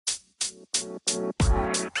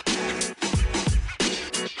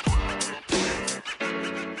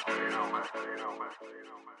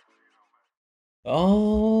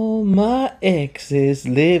All my exes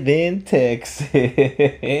live in Texas.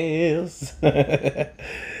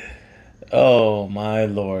 Oh my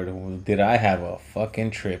lord, did I have a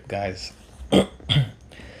fucking trip, guys?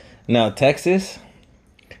 Now, Texas,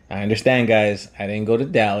 I understand, guys. I didn't go to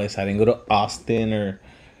Dallas. I didn't go to Austin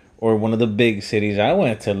or one of the big cities. I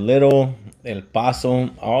went to little El Paso,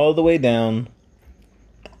 all the way down,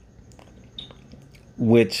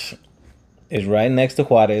 which is right next to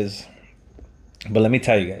Juarez. But let me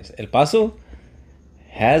tell you guys, El Paso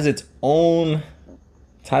has its own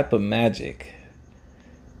type of magic.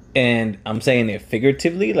 And I'm saying it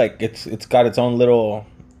figuratively, like it's got its own little,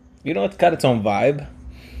 it's got its own vibe,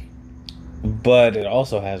 but it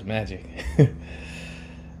also has magic.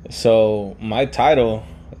 So my title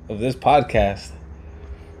of this podcast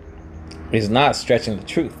is not stretching the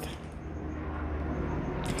truth.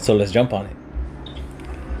 So let's jump on it.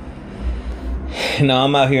 Now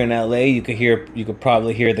I'm out here in LA. You could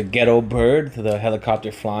probably hear the ghetto bird, the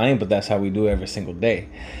helicopter flying, but that's how we do every single day.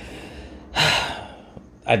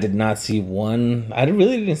 I did not see one. I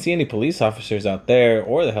really didn't see any police officers out there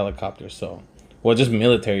or the helicopters. So, well, just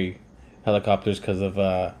military helicopters because of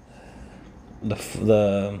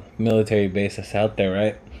the military base that's out there,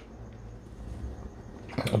 right?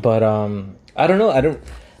 But I don't know.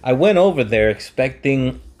 I went over there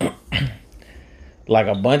expecting like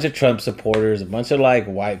a bunch of Trump supporters, a bunch of like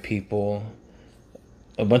white people,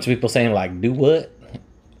 a bunch of people saying like "do what,"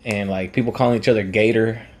 and like people calling each other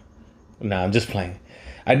Gator. Nah, I'm just playing.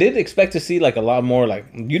 I did expect to see like a lot more, like,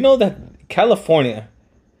 that California,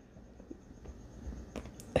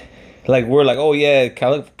 like we're like, oh yeah,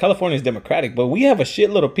 California is democratic, but we have a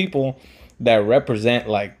shitload of people that represent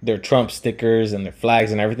like their Trump stickers and their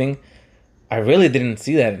flags and everything. I really didn't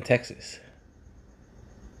see that in Texas,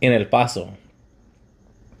 in El Paso.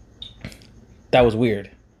 That was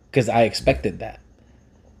weird because I expected that.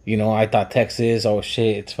 I thought Texas, oh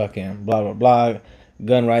shit, it's fucking blah blah blah,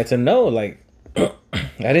 gun rights, and no, like.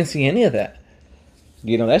 I didn't see any of that.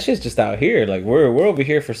 That shit's just out here. Like we're over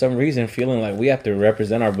here for some reason feeling like we have to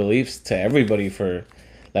represent our beliefs to everybody for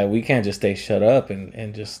like we can't just stay shut up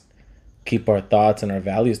and just keep our thoughts and our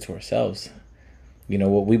values to ourselves.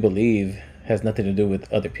 What we believe has nothing to do with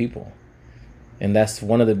other people. And that's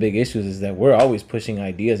one of the big issues is that we're always pushing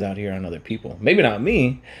ideas out here on other people. Maybe not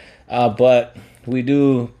me, but we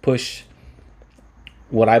do push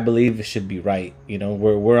what I believe should be right.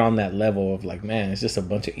 We're on that level of like, man, it's just a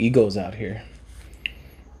bunch of egos out here.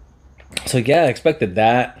 So yeah, I expected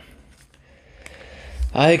that.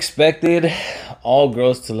 I expected all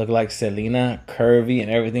girls to look like Selena, curvy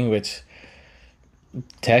and everything, which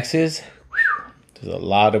Texas, there's a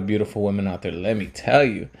lot of beautiful women out there, let me tell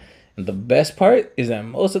you. And the best part is that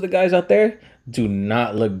most of the guys out there do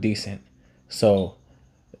not look decent. So,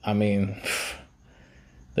 I mean,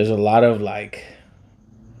 there's a lot of like,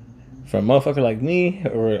 for a motherfucker like me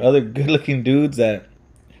or other good looking dudes that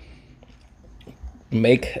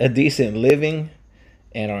make a decent living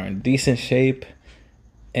and are in decent shape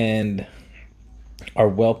and are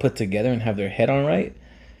well put together and have their head on right,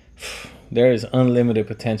 there is unlimited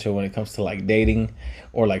potential when it comes to like dating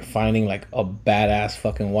or like finding like a badass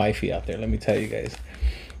fucking wifey out there, let me tell you guys.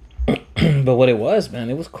 But what it was, man,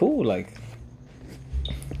 it was cool. Like,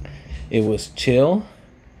 it was chill.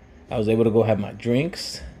 I was able to go have my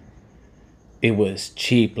drinks. It was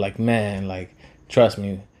cheap. Like, man, like, trust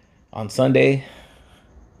me, on Sunday,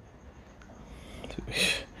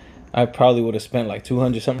 I probably would have spent like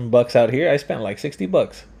 200 something bucks out here. I spent like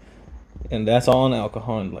 $60. And that's all on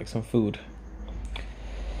alcohol and like some food.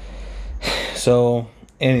 So,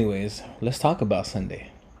 anyways, let's talk about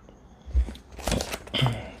Sunday.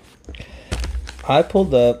 I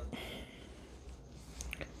pulled up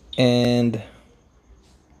and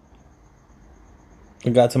I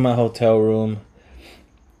got to my hotel room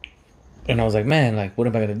and I was like, man, like, what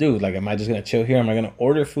am I going to do? Like, am I just going to chill here? Am I going to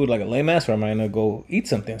order food like a lame ass or am I going to go eat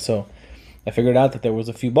something? So I figured out that there was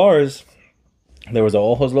a few bars. There was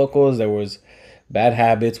Ojos Locos. There was Bad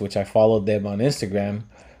Habits, which I followed them on Instagram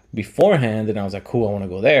beforehand. And I was like, cool, I want to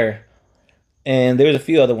go there. And there was a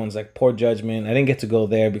few other ones like Poor Judgment. I didn't get to go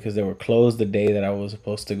there because they were closed the day that I was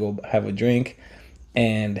supposed to go have a drink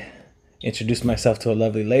and introduce myself to a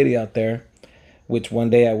lovely lady out there, which one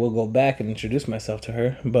day I will go back and introduce myself to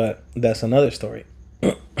her, but that's another story.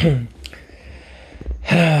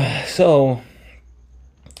 So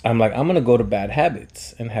I'm like, I'm going to go to Bad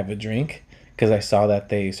Habits and have a drink because I saw that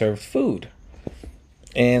they served food.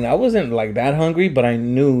 And I wasn't like that hungry, but I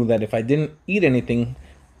knew that if I didn't eat anything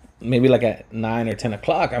maybe like at 9 or 10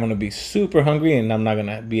 o'clock, I'm gonna be super hungry and I'm not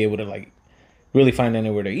gonna be able to like really find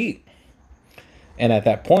anywhere to eat. And at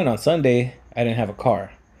that point on Sunday, I didn't have a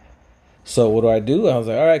car. So what do? I was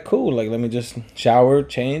like, all right, cool. Like, let me just shower,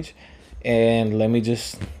 change, and let me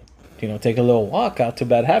just, take a little walk out to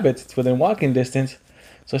Bad Habits. It's within walking distance.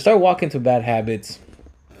 So I start walking to Bad Habits,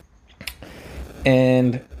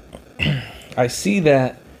 and I see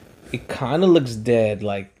that it kind of looks dead.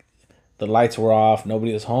 Like the lights were off,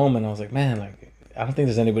 nobody was home, and I was like, man, like I don't think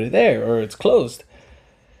there's anybody there, or it's closed.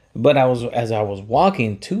 But as I was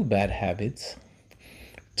walking to Bad Habits,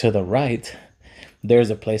 to the right, there's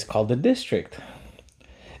a place called the District,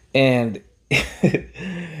 and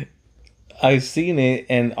I seen it,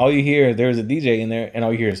 and all you hear, there's a DJ in there, and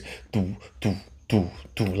all you hear is do do do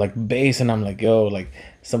do, like bass, and I'm like, yo, like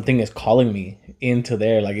something is calling me into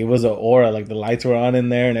there. Like it was an aura, like the lights were on in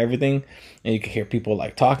there and everything, and you could hear people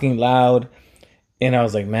like talking loud, and I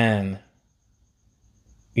was like, man,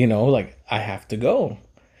 like I have to go.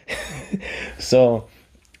 So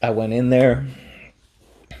I went in there.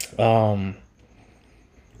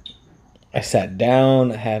 I sat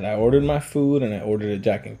down. I ordered my food and I ordered a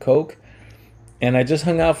Jack and Coke, and I just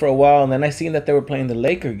hung out for a while. And then I seen that they were playing the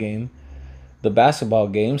Laker game, the basketball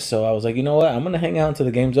game. So I was like, you know what? I'm gonna hang out until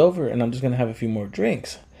the game's over, and I'm just gonna have a few more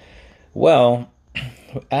drinks. Well,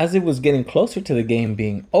 as it was getting closer to the game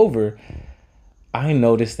being over, I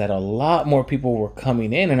noticed that a lot more people were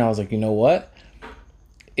coming in, and I was like, you know what?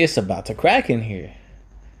 It's about to crack in here.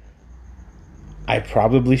 I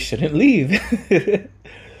probably shouldn't leave.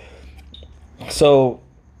 So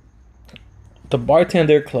the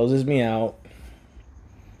bartender closes me out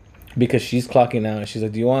because she's clocking out. And she's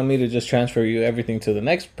like, do you want me to just transfer you everything to the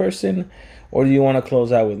next person? Or do you want to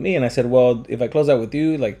close out with me? And I said, well, if I close out with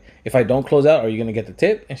you, like if I don't close out, are you going to get the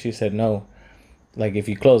tip? And she said, no. Like if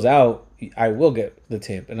you close out, I will get the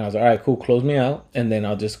tip. And I was like, all right, cool. Close me out. And then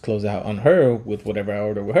I'll just close out on her with whatever I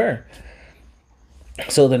order with her.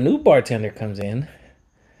 So the new bartender comes in,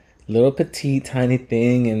 little petite, tiny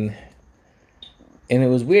thing. And it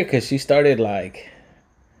was weird because she started like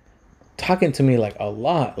talking to me like a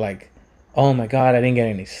lot. Like, oh my God, I didn't get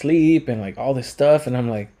any sleep and like all this stuff. And I'm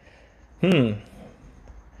like,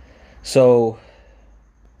 So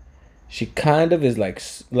she kind of is like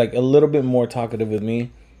a little bit more talkative with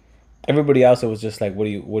me. Everybody else, it was just like, what do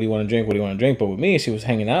you want to drink? What do you want to drink? But with me, she was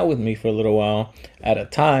hanging out with me for a little while at a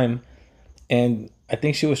time. And I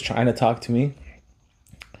think she was trying to talk to me.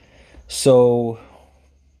 So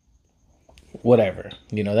whatever,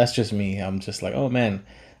 that's just me. I'm just like, oh man,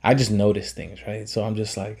 I just notice things, right? So I'm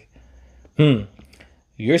just like,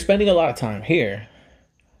 you're spending a lot of time here,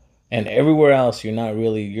 and everywhere else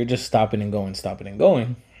you're just stopping and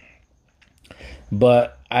going.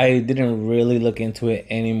 But I didn't really look into it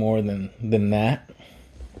any more than that.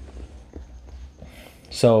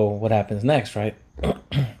 So what happens next, right?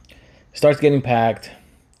 Starts getting packed.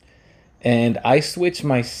 And I switched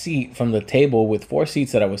my seat from the table with 4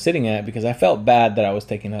 seats that I was sitting at because I felt bad that I was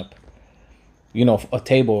taking up, a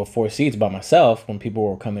table of 4 seats by myself when people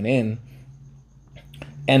were coming in.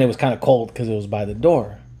 And it was kind of cold because it was by the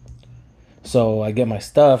door. So I get my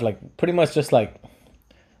stuff, like pretty much just like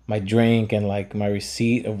my drink and like my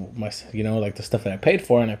receipt of my, like the stuff that I paid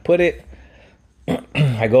for. And I put it,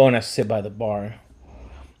 I go and I sit by the bar.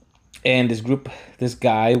 And this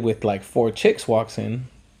guy with like 4 chicks walks in.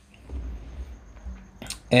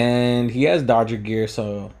 And he has Dodger gear,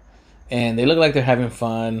 and they look like they're having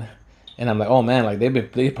fun. And I'm like, oh man, like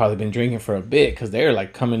they've probably been drinking for a bit because they're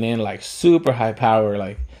like coming in like super high power,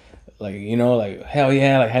 like like hell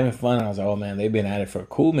yeah, like having fun. And I was like, oh man, they've been at it for a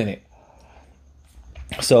cool minute.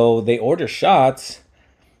 So they order shots,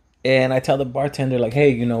 and I tell the bartender like,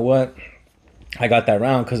 hey, you know what? I got that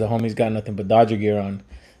round because the homie's got nothing but Dodger gear on,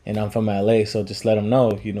 and I'm from LA, so just let him know,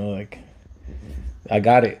 like I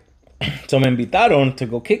got it. So me invitaron to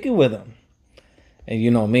go kick it with him. And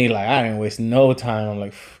me, like I didn't waste no time. I'm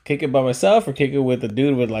like, kick it by myself or kick it with a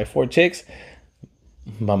dude with like 4 chicks.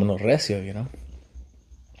 Vámonos recio,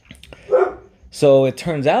 So it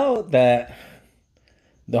turns out that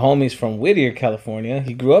the homie's from Whittier, California.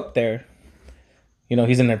 He grew up there.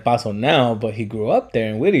 He's in El Paso now, but he grew up there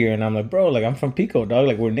in Whittier. And I'm like, bro, like I'm from Pico, dog.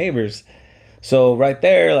 Like we're neighbors. So right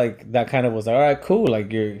there, like that kind of was like, all right, cool.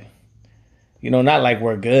 Like you're, not like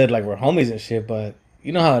we're good, like we're homies and shit, but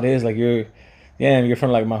you know how it is. Like you're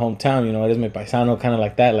from like my hometown, it is my paisano, kind of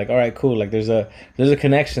like that. Like, all right, cool. Like there's a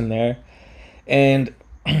connection there. And,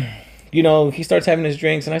 he starts having his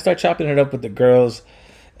drinks and I start chopping it up with the girls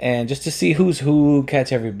and just to see who's who,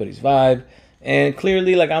 catch everybody's vibe. And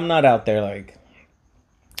clearly, like, I'm not out there like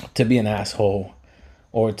to be an asshole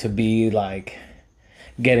or to be like,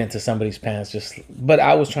 get into somebody's pants. But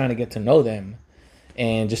I was trying to get to know them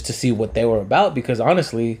and just to see what they were about, because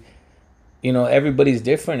honestly, everybody's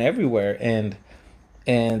different everywhere, and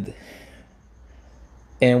and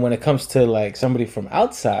when it comes to like somebody from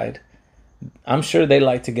outside, I'm sure they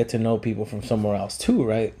like to get to know people from somewhere else too,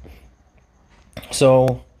 right?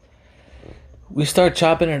 So we start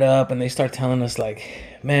chopping it up, and they start telling us like,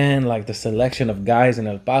 man, like the selection of guys in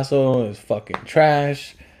El Paso is fucking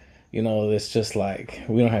trash. It's just like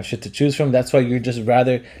we don't have shit to choose from. That's why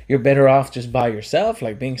you're better off just by yourself,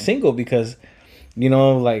 like being single, because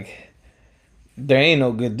like there ain't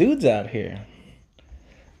no good dudes out here.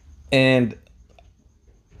 And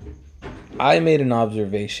I made an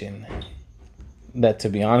observation that, to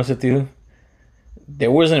be honest with you, there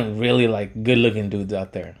wasn't really like good looking dudes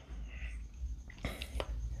out there.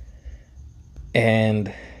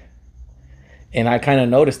 And I kind of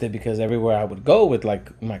noticed it because everywhere I would go with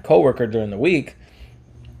like my coworker during the week,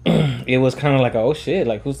 it was kind of like, oh shit,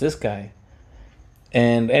 like who's this guy?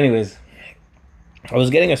 And anyways, I was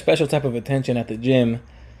getting a special type of attention at the gym,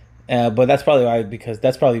 but that's probably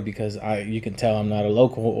because you can tell I'm not a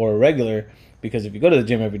local or a regular, because if you go to the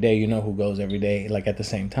gym every day, you know who goes every day, like at the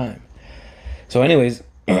same time. So anyways,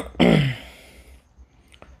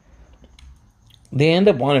 they end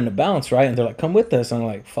up wanting to bounce, right? And they're like, come with us. And I'm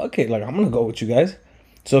like, fuck it. Like, I'm going to go with you guys.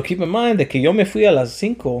 So keep in mind that yo me fui a las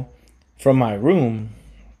 5 from my room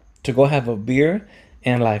to go have a beer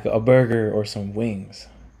and like a burger or some wings.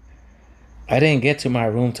 I didn't get to my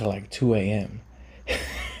room till like 2 a.m.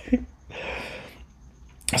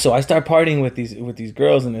 So I start partying with these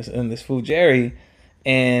girls in this food Jerry,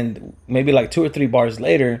 and maybe like 2 or 3 bars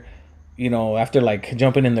later, after like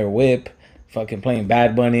jumping in their whip, fucking playing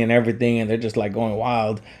Bad Bunny and everything, and they're just like going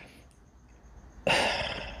wild.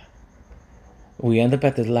 We end up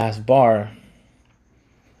at this last bar,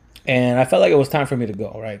 and I felt like it was time for me to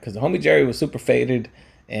go, right? Because the homie Jerry was super faded,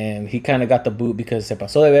 and he kind of got the boot because se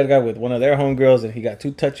pasó de verga with one of their homegirls, and he got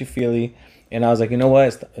too touchy-feely. And I was like, you know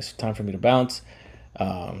what? It's time for me to bounce.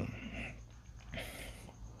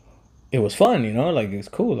 It was fun, like it was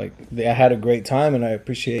cool. Like I had a great time, and I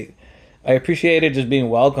appreciated just being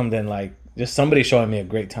welcomed and like just somebody showing me a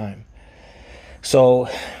great time. So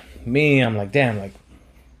I'm like, damn, like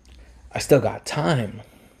I still got time.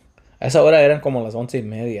 A esa hora eran como las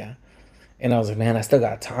 11:30, and I was like, man, I still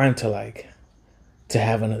got time to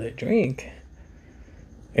have another drink,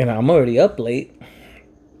 and I'm already up late.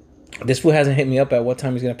 This fool hasn't hit me up at what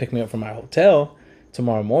time he's gonna pick me up from my hotel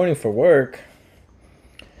tomorrow morning for work.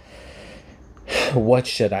 What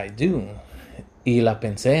should I do? Y la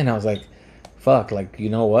pensé, and I was like, fuck, like, you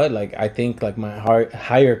know what? Like, I think like my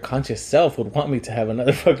higher conscious self would want me to have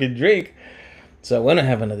another fucking drink. So I went to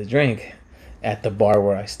have another drink at the bar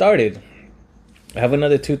where I started. I have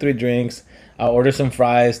another 2-3 drinks. I'll order some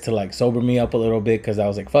fries to like sober me up a little bit, because I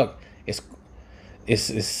was like, fuck,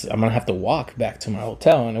 I'm gonna have to walk back to my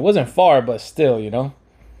hotel, and it wasn't far, but still,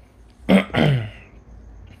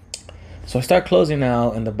 So I start closing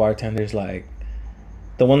out, and the bartender's like,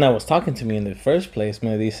 the one that was talking to me in the first place,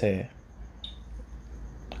 me dice,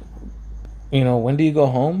 when do you go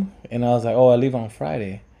home? And I was like, oh, I leave on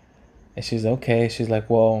Friday. And she's okay. She's like,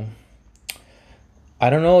 well,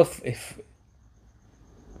 I don't know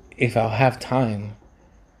if I'll have time.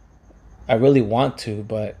 I really want to,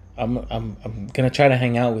 but I'm gonna try to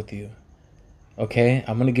hang out with you. Okay,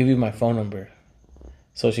 I'm gonna give you my phone number.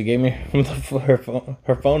 So she gave me her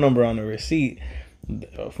phone number on the receipt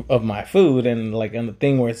of my food, and like on the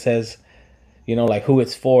thing where it says, like who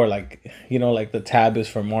it's for, like like the tab is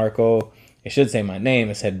for Marco. It should say my name.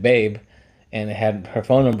 It said Babe, and it had her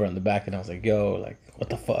phone number on the back. And I was like, yo, like what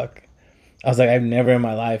the fuck? I was like, I've never in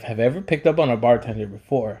my life have ever picked up on a bartender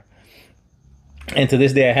before, and to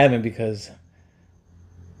this day I haven't, because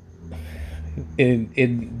it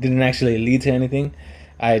didn't actually lead to anything.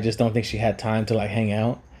 I just don't think she had time to like hang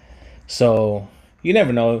out. So you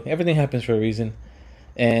never know. Everything happens for a reason.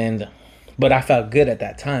 But I felt good at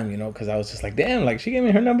that time, because I was just like, damn, like she gave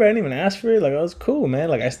me her number. I didn't even ask for it. Like, I was cool, man.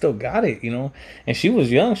 Like I still got it, And she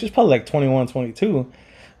was young. She was probably like 21, 22.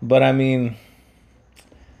 But I mean,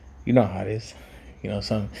 you know how it is.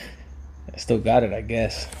 I still got it, I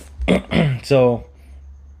guess. So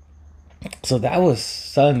that was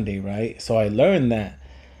Sunday, right? So I learned that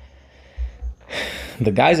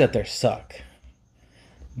the guys out there suck.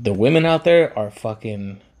 The women out there are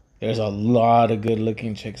fucking... There's a lot of good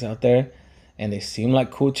looking chicks out there, and they seem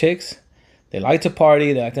like cool chicks. They like to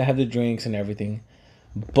party, they like to have the drinks and everything.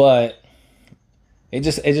 But it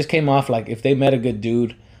just came off like if they met a good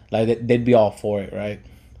dude, like they'd be all for it, right?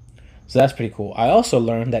 So that's pretty cool. I also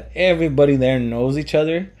learned that everybody there knows each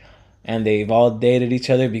other, and they've all dated each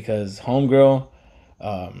other because homegirl,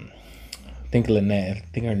 I think Lynette, I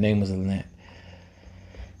think her name was Lynette.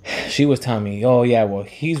 She was telling me, oh yeah, well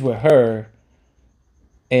he's with her,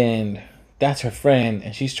 and that's her friend,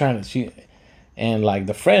 and she's trying to and like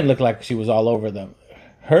the friend looked like she was all over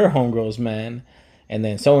her homegirl's man, and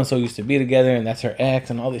then so and so used to be together, and that's her ex,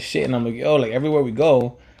 and all this shit. And I'm like, yo, like everywhere we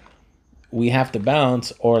go, we have to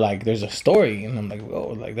bounce, or like there's a story, and I'm like,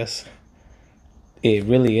 oh, like that's it.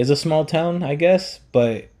 Really is a small town, I guess,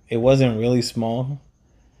 but it wasn't really small.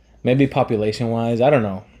 Maybe population wise, I don't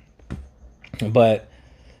know, but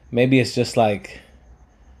maybe it's just like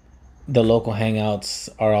the local hangouts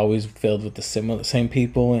are always filled with the same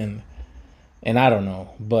people, and I don't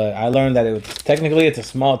know, but I learned that it's a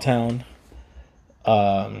small town.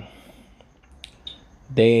 Um,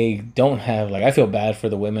 they don't have like I feel bad for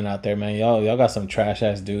the women out there, man. Y'all got some trash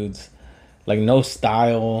ass dudes, like no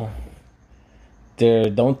style.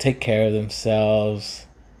 They don't take care of themselves.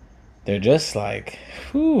 They're just like,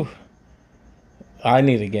 whew. I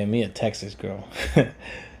need to get me a Texas girl.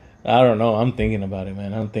 I don't know. I'm thinking about it,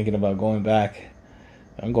 man. I'm thinking about going back.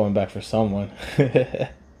 I'm going back for someone.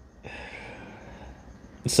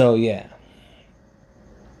 So yeah,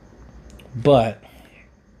 but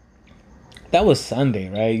that was Sunday,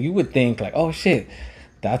 right? You would think like, oh shit,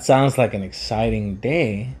 that sounds like an exciting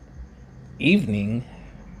day, evening,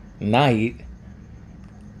 night.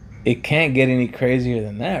 It can't get any crazier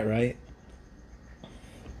than that, right?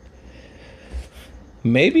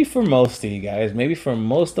 Maybe for most of you guys, maybe for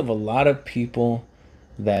most of a lot of people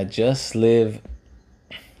that just live,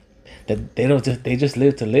 that they just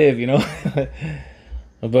live to live, you know.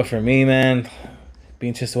 But for me, man,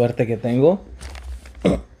 pinche suerte que tengo.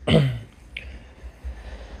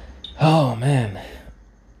 Oh man,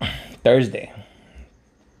 Thursday.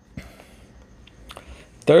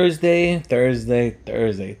 Thirsty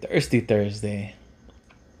Thursday.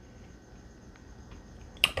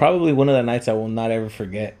 Probably one of the nights I will not ever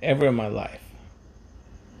forget ever in my life.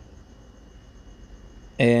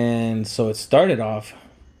 And so it started off.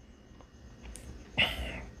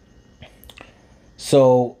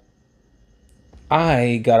 So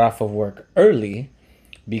I got off of work early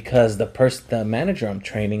because the manager I'm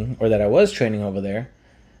training, or that I was training over there,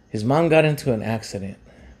 his mom got into an accident.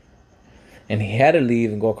 And he had to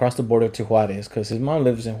leave and go across the border to Juarez because his mom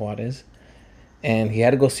lives in Juarez. And he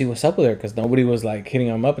had to go see what's up with her because nobody was like hitting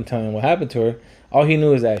him up and telling him what happened to her. All he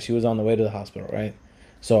knew is that she was on the way to the hospital, right?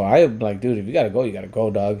 So I like, dude, if you gotta go, you gotta go,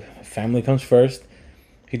 dog. Family comes first.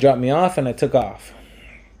 He dropped me off and I took off.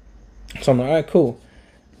 So I'm like, all right, cool.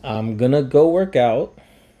 I'm gonna go work out.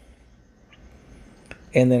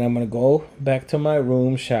 And then I'm gonna go back to my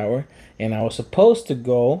room, shower. And I was supposed to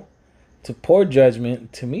go to Poor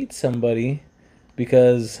Judgment to meet somebody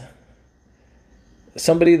because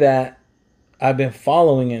somebody that I've been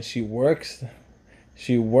following, and she works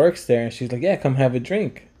there, and she's like, yeah, come have a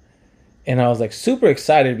drink. And I was like super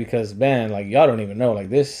excited because, man, like y'all don't even know,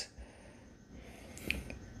 like this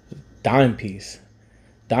dime piece.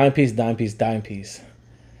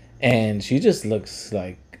 And she just looks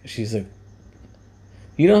like she's like,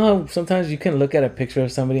 you know how sometimes you can look at a picture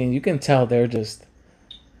of somebody and you can tell they're just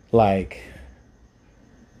like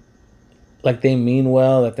they mean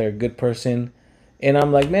well, that they're a good person. And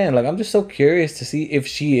I'm like, man, like I'm just so curious to see if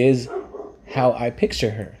she is how I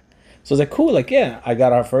picture her. So I was like, cool, like yeah, I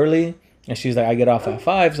got off early, and she's like, I get off at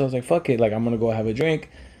 5, so I was like, fuck it, like I'm gonna go have a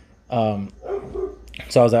drink. So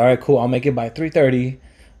I was like, all right, cool, I'll make it by 3:30.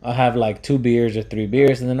 I'll have like 2 beers or 3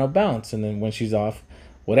 beers, and then I'll bounce. And then when she's off,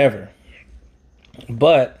 whatever.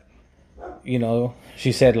 But you know,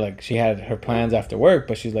 she said like she had her plans after work,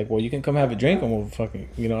 but she's like, well, you can come have a drink and we'll fucking,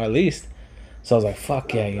 you know, at least. So I was like,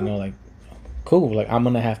 fuck yeah, you know, like cool, like I'm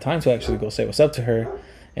gonna have time to actually go say what's up to her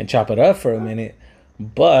and chop it up for a minute.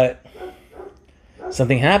 But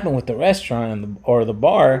something happened with the restaurant or the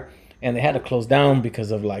bar, and they had to close down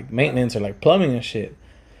because of like maintenance or like plumbing and shit.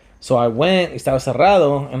 So I went, estaba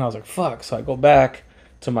cerrado, and I was like, fuck. So I go back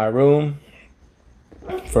to my room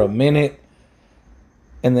for a minute,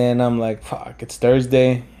 and then I'm like, fuck, it's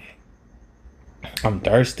Thursday. I'm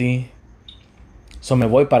thirsty. So me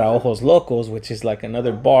voy para Ojos Locos, which is like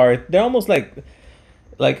another bar. They're almost like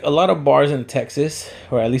a lot of bars in Texas,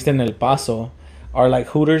 or at least in El Paso, are like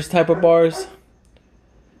Hooters type of bars,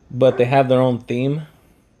 but they have their own theme.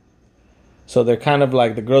 So they're kind of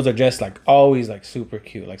like, the girls are dressed like always like super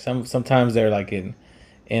cute. Like sometimes they're like in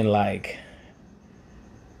like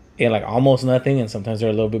almost nothing, and sometimes they're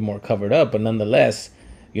a little bit more covered up, but nonetheless,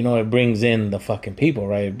 you know, it brings in the fucking people,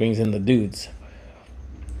 right? It brings in the dudes.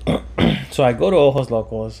 So I go to Ojos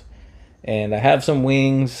Locos, and I have some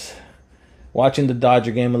wings, watching the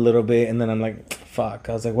Dodger game a little bit, and then I'm like, fuck.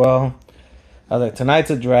 I was like, tonight's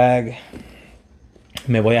a drag.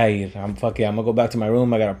 Me voy a ir. I'm gonna go back to my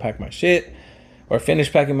room. I gotta pack my shit or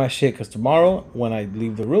finish packing my shit because tomorrow when I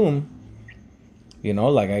leave the room, you know,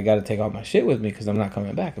 like I gotta take all my shit with me because I'm not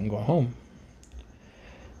coming back. I'm going home.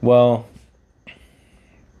 Well,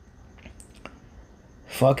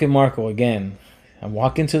 fucking Marco again. I'm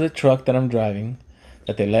walking to the truck that I'm driving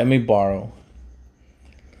that they let me borrow.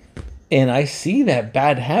 And I see that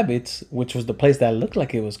Bad Habits, which was the place that looked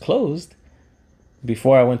like it was closed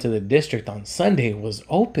before I went to the district on Sunday, was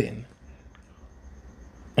open.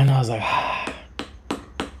 And I was like,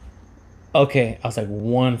 okay. I was like,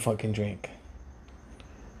 one fucking drink.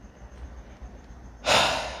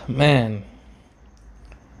 Man,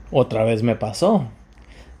 otra vez me pasó.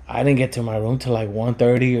 I didn't get to my room till like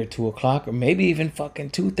 1:30 or 2 o'clock or maybe even fucking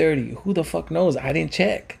 2:30. Who the fuck knows? I didn't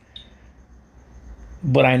check.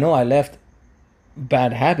 But I know I left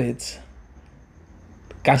Bad Habits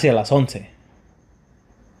casi a las 11.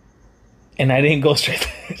 And I didn't go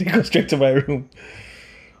straight to my room.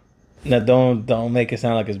 Now don't make it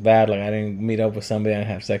sound like it's bad. Like I didn't meet up with somebody, I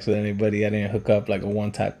didn't have sex with anybody, I didn't hook up like a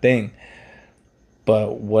one-type thing.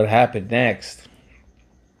 But what happened next?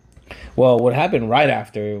 Well, what happened right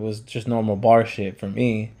after was just normal bar shit for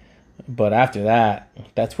me. But after that,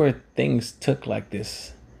 that's where things took like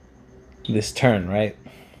this turn, right?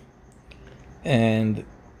 And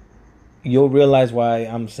you'll realize why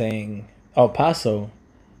I'm saying El Paso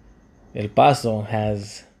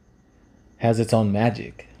has its own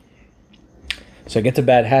magic. So I get to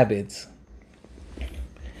Bad Habits,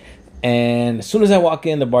 and as soon as I walk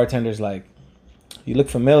in, the bartender's like, "You look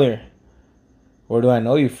familiar. Where do I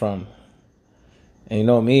know you from?" And you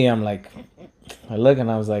know me, I'm like, I look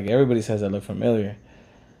and I was like, everybody says I look familiar.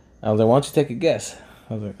 I was like, why don't you take a guess?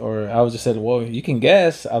 I was like, or I was just said, well, you can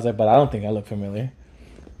guess. I was like, but I don't think I look familiar.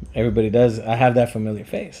 Everybody does. I have that familiar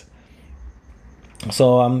face.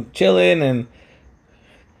 So I'm chilling, and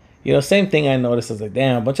you know, same thing I noticed. I was like,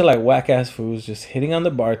 damn, a bunch of like whack ass fools just hitting on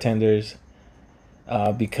the bartenders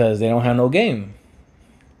because they don't have no game.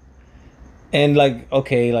 And like,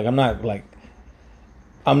 okay, like I'm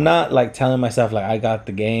not like telling myself like I got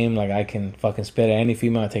the game, like I can fucking spit at any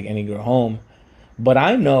female, take any girl home. But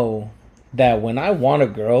I know that when I want a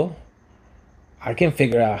girl, I can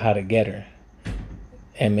figure out how to get her.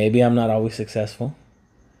 And maybe I'm not always successful,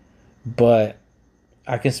 but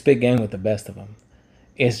I can spit game with the best of them.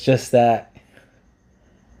 It's just that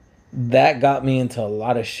got me into a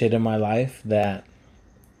lot of shit in my life that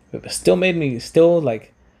still made me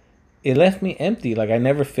like, it left me empty. Like I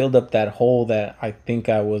never filled up that hole that I think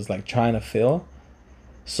I was like trying to fill.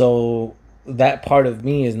 So that part of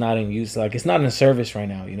me is not in use. Like it's not in service right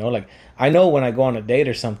now, you know? Like I know when I go on a date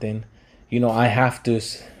or something, you know, I have to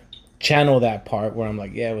channel that part where I'm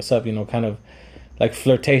like, yeah, what's up? You know, kind of like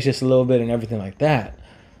flirtatious a little bit and everything like that.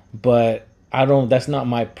 But that's not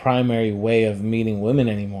my primary way of meeting women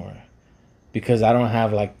anymore because I don't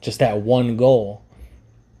have like just that one goal.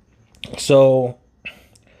 So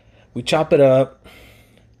we chop it up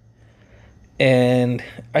and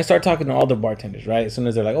I start talking to all the bartenders, right? As soon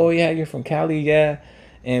as they're like, oh yeah, you're from Cali, yeah.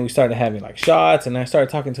 And we started having like shots, and I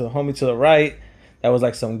started talking to the homie to the right. That was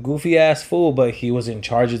like some goofy ass fool, but he was in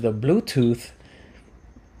charge of the Bluetooth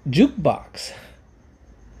jukebox.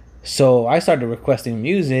 So I started requesting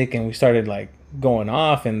music, and we started like going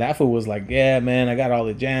off, and that fool was like, yeah, man, I got all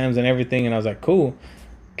the jams and everything. And I was like, cool,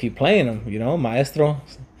 keep playing them, you know, maestro,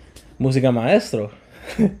 música maestro.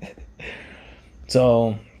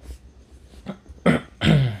 So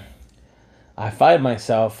I find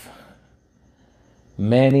myself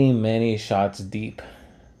many shots deep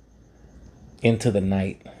into the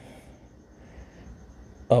night.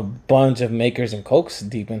 A bunch of makers and cokes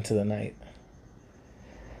deep into the night.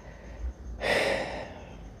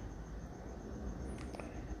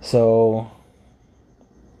 So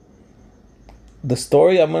the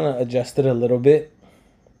story, I'm going to adjust it a little bit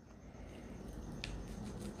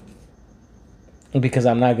because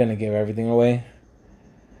I'm not going to give everything away.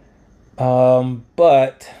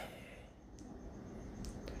 But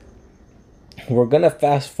we're going to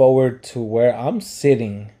fast forward to where I'm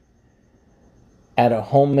sitting at a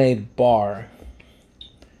homemade bar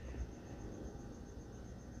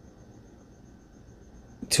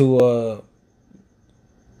to a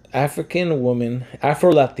African woman,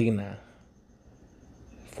 Afro-Latina,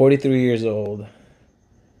 43 years old.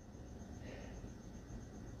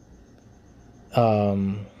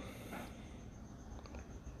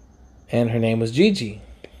 And her name was Gigi.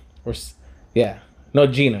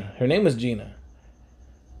 Gina. Her name was Gina.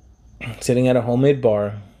 Sitting at a homemade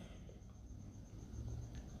bar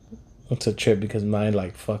It's a trip because my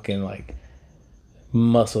like fucking like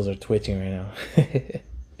muscles are twitching right now.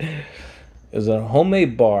 It was a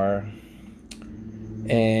homemade bar,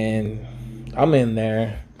 and I'm in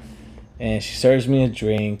there, and she serves me a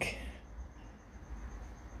drink,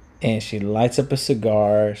 and she lights up a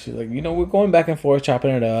cigar. She's like, we're going back and forth,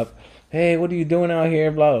 chopping it up. Hey, what are you doing out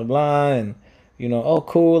here? Blah blah blah, and oh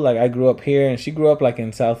cool. Like I grew up here, and she grew up like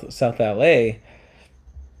in South LA,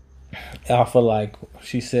 off of like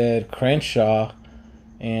she said Crenshaw,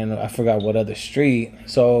 and I forgot what other street.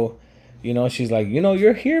 So, she's like,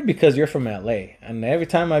 you're here because you're from LA, and every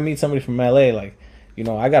time I meet somebody from LA, like,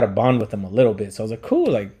 I got to bond with them a little bit. So I was like,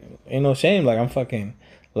 cool, like, ain't no shame, like I'm fucking,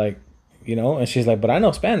 like, and she's like, but I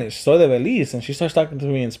know Spanish, soy de Belize, and she starts talking to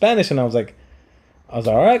me in Spanish, and I was like, all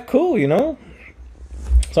right, cool,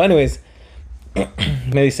 So, anyways,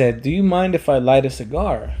 Millie said, do you mind if I light a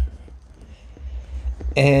cigar?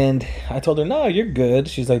 And I told her, no, you're good.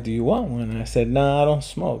 She's like, do you want one? And I said, no, I don't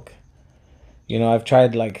smoke. I've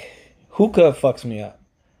tried, like, hookah fucks me up.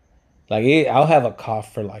 Like, I'll have a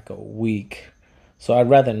cough for like a week. So I'd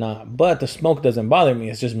rather not. But the smoke doesn't bother me.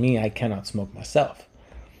 It's just me. I cannot smoke myself.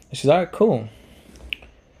 And she's all right, cool.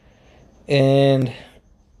 And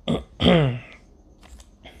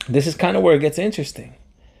this is kind of where it gets interesting.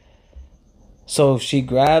 So she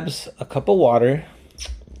grabs a cup of water,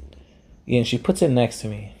 and she puts it next to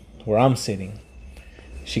me where I'm sitting.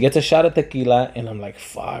 She gets a shot of tequila, and I'm like,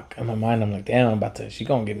 fuck. In my mind, I'm like, damn, she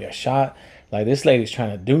gonna give me a shot. Like, this lady's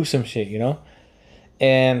trying to do some shit,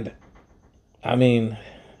 And, I mean,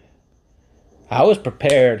 I was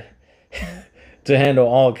prepared to handle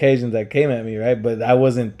all occasions that came at me, right? But I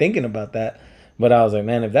wasn't thinking about that. But I was like,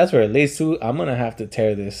 man, if that's where it leads to, I'm gonna have to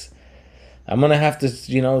tear this. I'm gonna have to,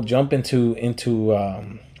 jump into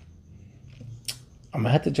I'm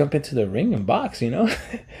gonna have to jump into the ring and box,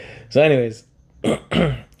 So, anyways,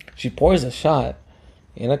 she pours a shot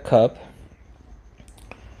in a cup,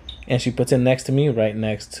 and she puts it next to me, right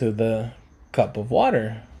next to the cup of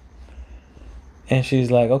water. And she's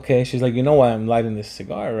like, okay. She's like, you know why I'm lighting this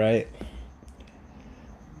cigar, right?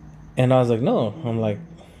 And I was like, no. I'm like,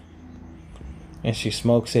 and she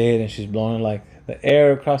smokes it, and she's blowing like the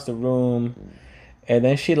air across the room, and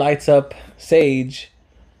then she lights up sage.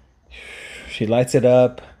 She lights it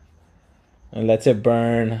up and lets it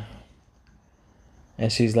burn.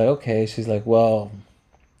 And she's like, okay. She's like, well,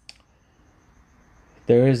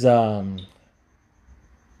 there is a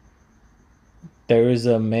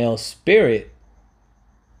male spirit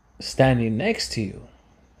standing next to you.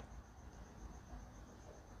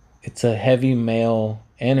 It's a heavy male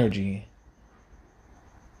energy.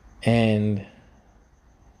 And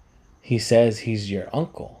he says he's your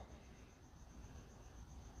uncle.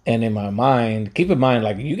 And in my mind, keep in mind,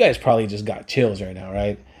 like, you guys probably just got chills right now,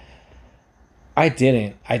 right? I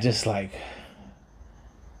didn't. I just, like,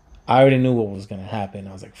 I already knew what was going to happen.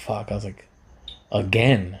 I was like, fuck. I was like,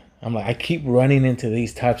 again. I'm like, I keep running into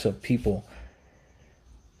these types of people.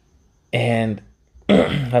 And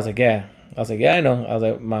I was like, yeah. I know. I was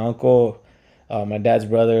like, my uncle, my dad's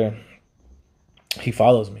brother, he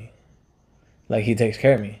follows me. Like, he takes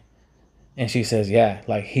care of me. And she says, yeah,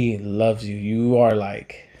 like, he loves you. You are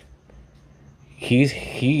like,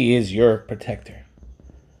 he is your protector.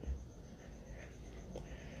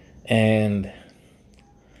 And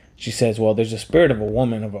she says, well, there's a spirit of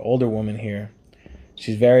an older woman here.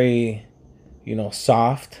 She's very,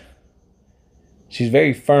 soft. She's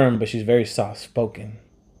very firm, but she's very soft-spoken.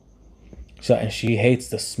 So, and she hates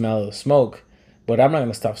the smell of the smoke. But I'm not going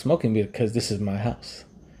to stop smoking because this is my house.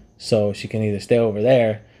 So she can either stay over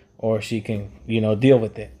there or she can, deal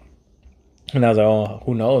with it. And I was like, oh,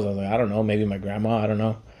 who knows? I was like, I don't know. Maybe my grandma. I don't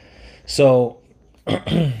know. So,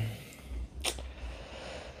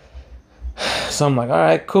 so I'm like, all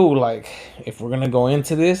right, cool. Like, if we're going to go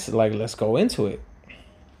into this, like, let's go into it.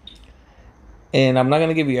 And I'm not going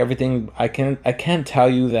to give you everything. I can't tell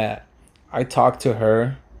you that I talked to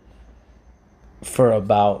her for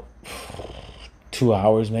about 2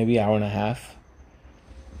 hours, maybe hour and a half,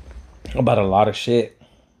 about a lot of shit.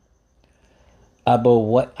 But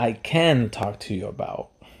what I can talk to you about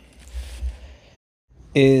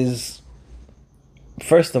is,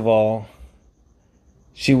 first of all,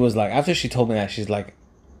 she was like, after she told me that, she's like,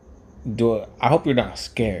 I hope you're not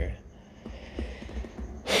scared.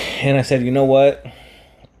 And I said, you know what?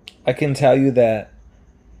 I can tell you that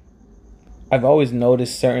I've always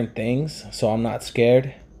noticed certain things, so I'm not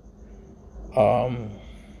scared.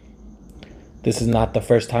 This is not the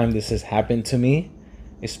first time this has happened to me,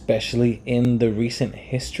 especially in the recent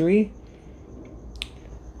history.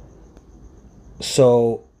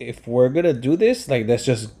 So if we're gonna do this, like, let's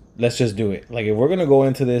just let's just do it. Like, if we're gonna go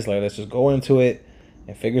into this, like, let's just go into it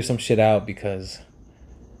and figure some shit out, because,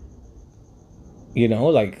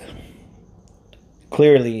 like,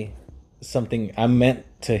 clearly something, I meant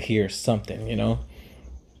to hear something.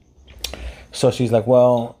 So she's like,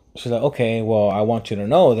 okay, well, I want you to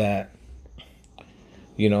know that,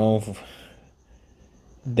 you know,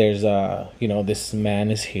 there's this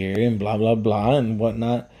man is here and blah blah blah and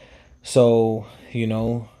whatnot. So, I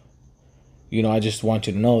just want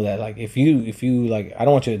you to know that, like, if you like, I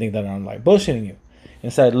don't want you to think that I'm like bullshitting you.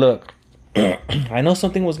 And said, look, I know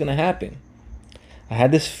something was gonna happen. I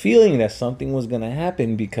had this feeling that something was gonna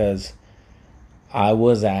happen, because I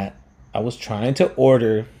was trying to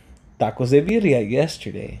order tacos de birria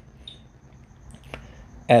yesterday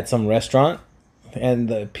at some restaurant, and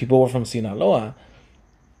the people were from Sinaloa,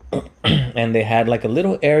 and they had like a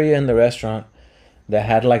little area in the restaurant that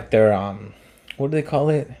had like their what do they call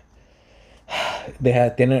it? They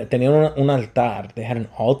had tenían un altar. They had an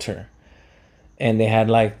altar, and they had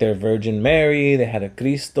like their Virgin Mary. They had a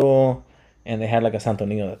Cristo, and they had like a Santo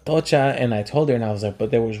Niño de Tocha. And I told her, and I was like,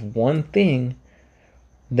 but there was one thing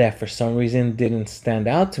that for some reason didn't stand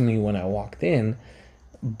out to me when I walked in.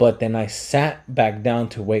 But then I sat back down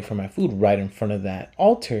to wait for my food right in front of that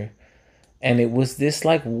altar, and it was this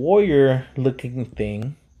like warrior looking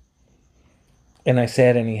thing. And I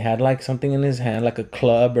said, and he had like something in his hand, like a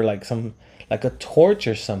club or like a torch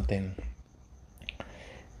or something.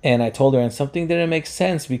 And I told her, and something didn't make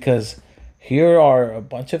sense, because here are a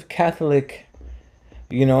bunch of Catholic,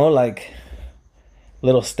 like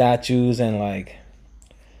little statues, and like,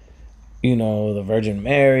 the Virgin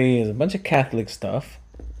Mary, is a bunch of Catholic stuff.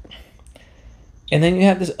 And then you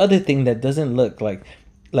have this other thing that doesn't look like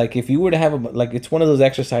if you were to have like, it's one of those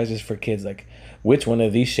exercises for kids, like, which one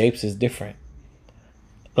of these shapes is different?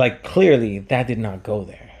 Like, clearly that did not go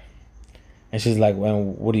there. And she's like, well,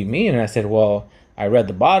 what do you mean? And I said, well, I read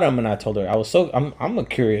the bottom, and I told her, I'm a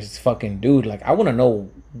curious fucking dude. Like, I want to know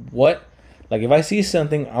what, like, if I see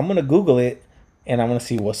something, I'm going to Google it, and I'm going to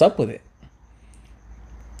see what's up with it.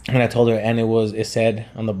 And I told her, and it said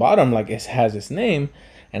on the bottom, like, it has its name.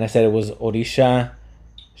 And I said it was Orisha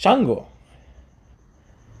Shango.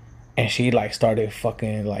 And she like started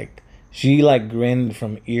fucking like, she like grinned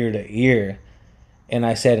from ear to ear. And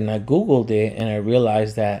I said, and I Googled it, and I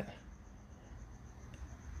realized that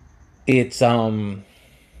it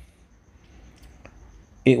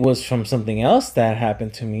was from something else that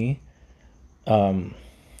happened to me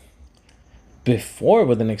before,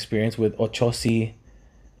 with an experience with Ochosi.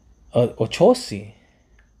 And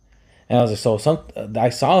I was like, I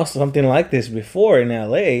saw something like this before in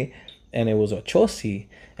LA, and it was Ochosi.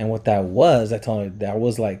 And what that was, I told her, that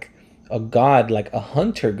was like a god, like a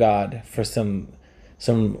hunter god for some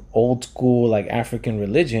old school like African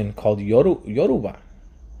religion called Yoruba.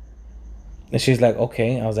 And she's like,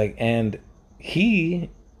 okay. I was like, and he,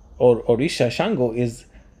 or Orisha Shango, is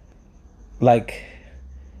like,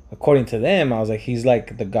 according to them, I was like, he's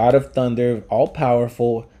like the god of thunder, all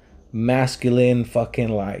powerful, masculine, fucking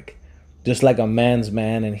like, just like a man's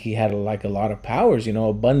man. And he had like a lot of powers,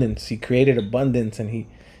 abundance. He created abundance, and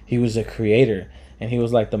he was a creator, and he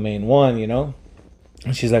was like the main one.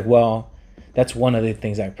 And she's like, well, that's one of the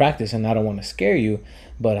things I practice, and I don't want to scare you,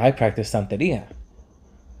 but I practice Santeria.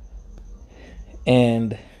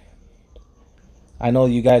 And I know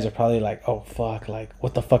you guys are probably like, oh fuck, like,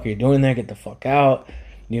 what the fuck are you doing there? Get the fuck out.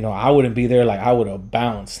 I wouldn't be there. Like, I would have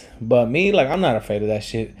bounced. But me, like, I'm not afraid of that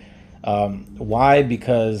shit. Why?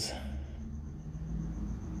 Because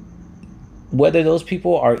whether those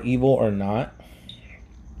people are evil or not,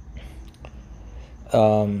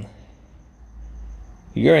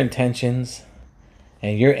 your intentions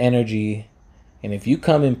and your energy, and if you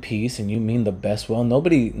come in peace and you mean the best, well,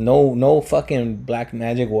 no fucking black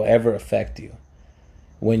magic will ever affect you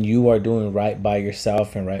when you are doing right by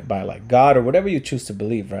yourself and right by like God or whatever you choose to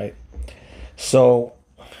believe, right? So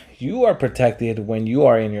you are protected when you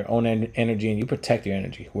are in your own energy, and you protect your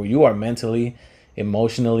energy, where you are mentally,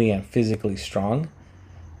 emotionally, and physically strong,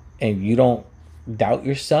 and you don't doubt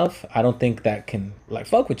yourself. I don't think that can like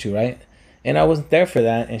fuck with you, right? And I wasn't there for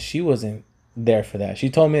that, and she wasn't there for that. She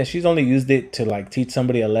told me that she's only used it to like teach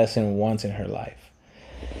somebody a lesson once in her life.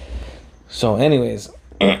 So anyways,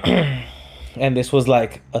 and this was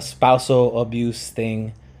like a spousal abuse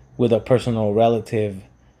thing with a personal relative,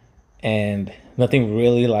 and nothing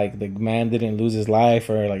really, like, the man didn't lose his life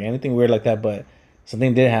or like anything weird like that, but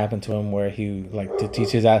something did happen to him where he, like, to teach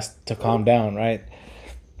his ass to calm down, right?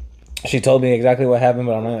 She told me exactly what happened,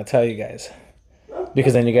 but I'm not gonna tell you guys,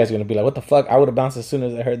 because then you guys are gonna be like, what the fuck? I would have bounced as soon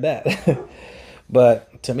as I heard that.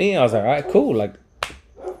 But to me, I was like, all right, cool. Like,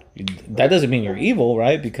 That doesn't mean you're evil,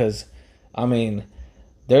 right? Because, I mean,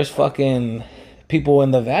 there's fucking people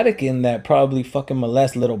in the Vatican that probably fucking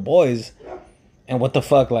molest little boys. And what the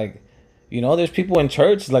fuck, like, there's people in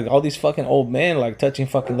church, like all these fucking old men, like touching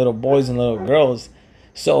fucking little boys and little girls.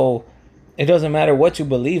 So it doesn't matter what you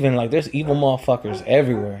believe in. Like, there's evil motherfuckers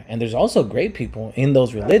everywhere, and there's also great people in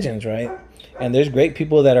those religions, right? And there's great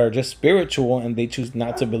people that are just spiritual, and they choose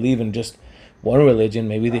not to believe in just one religion.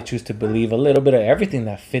 Maybe they choose to believe a little bit of everything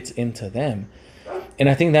that fits into them. And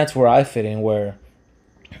I think that's where I fit in, where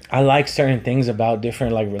I like certain things about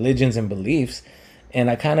different like religions and beliefs, and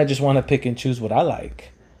I kind of just want to pick and choose what I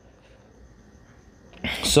like.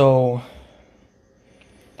 So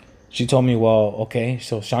she told me, well, okay,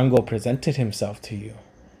 so Shango presented himself to you.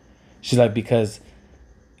 She's like, because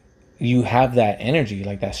you have that energy,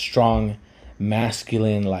 like that strong,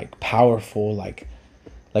 masculine, like powerful, like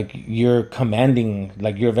you're commanding,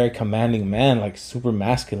 like you're a very commanding man, like super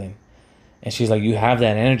masculine. And she's like, you have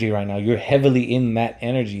that energy right now. You're heavily in that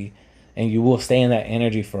energy, and you will stay in that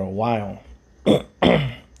energy for a while.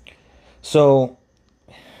 So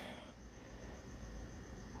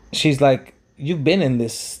she's like, you've been in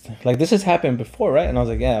this, like this has happened before, right? And I was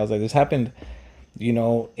like, yeah. I was like, this happened, in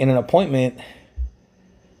an appointment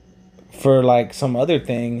for like some other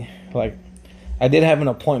thing. Like, I did have an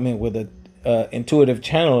appointment with a intuitive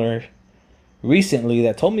channeler recently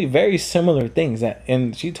that told me very similar things,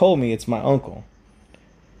 and she told me it's my uncle.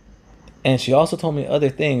 And she also told me other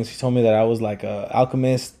things. She told me that I was like a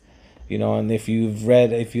alchemist, and if you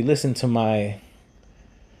listen to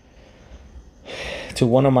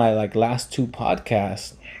one of my like last two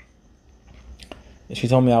podcasts, she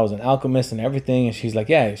told me I was an alchemist and everything. And she's like,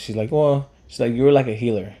 yeah, she's like, well, she's like, you were like a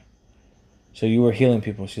healer. So you were healing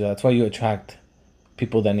people. She's like, that's why you attract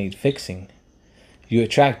people that need fixing. You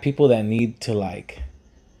attract people that need to like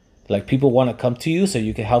people want to come to you so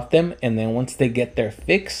you can help them. And then once they get their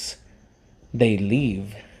fix, they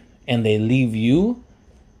leave. And they leave you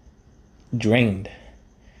drained.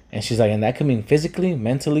 And she's like, and that could mean physically,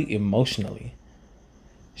 mentally, emotionally.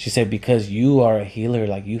 She said, because you are a healer,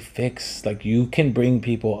 like you fix, like you can bring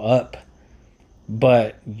people up,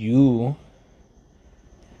 but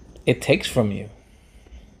it takes from you.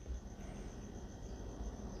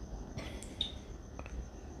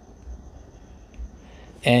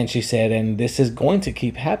 And she said, and this is going to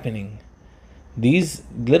keep happening. These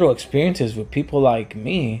little experiences with people like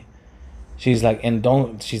me,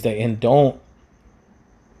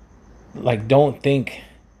 don't think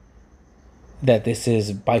that this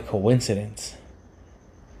is by coincidence.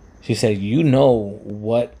 She said, you know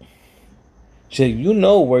where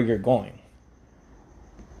you're going.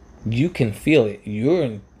 You can feel it.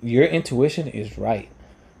 Your intuition is right.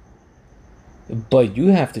 But you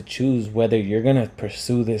have to choose whether you're going to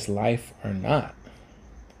pursue this life or not.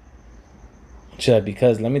 She said,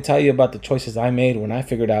 because let me tell you about the choices I made when I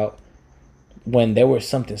figured out when there was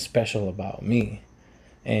something special about me.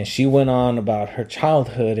 And she went on about her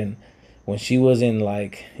childhood and when she was in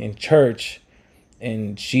church,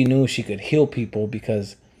 and she knew she could heal people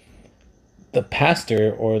because the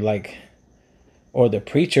pastor or the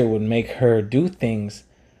preacher would make her do things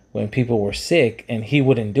when people were sick, and he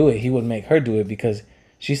wouldn't do it. He would make her do it because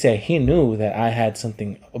she said he knew that I had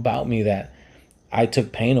something about me that I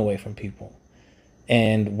took pain away from people.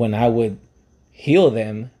 And when I would heal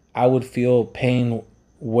them, I would feel pain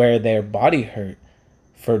where their body hurt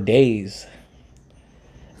for days.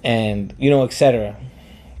 And etc.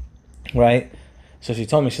 Right? So she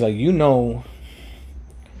told me, she's like, you've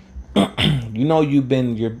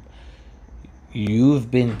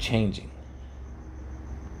been changing,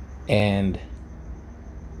 and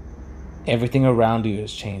everything around you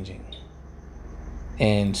is changing,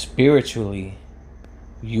 and spiritually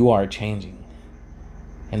you are changing,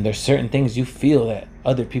 and there's certain things you feel that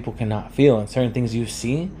other people cannot feel, and certain things you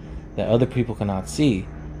see that other people cannot see.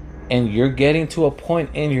 And you're getting to a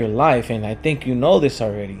point in your life, and I think you know this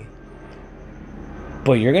already,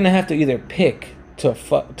 but you're going to have to either pick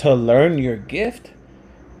to learn your gift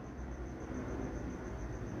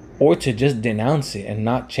or to just denounce it and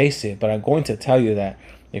not chase it. But I'm going to tell you that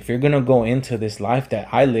if you're going to go into this life that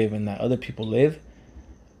I live and that other people live,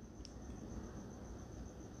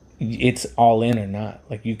 it's all in or not.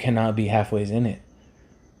 Like, you cannot be halfway in it.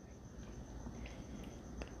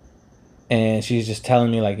 And she's just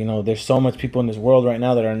telling me, there's so much people in this world right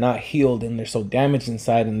now that are not healed, and they're so damaged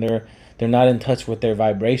inside, and they're not in touch with their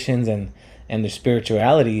vibrations and their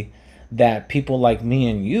spirituality, that people like me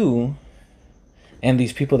and you and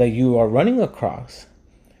these people that you are running across,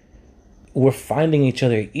 we're finding each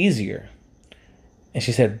other easier. And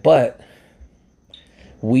she said, but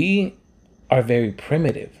we are very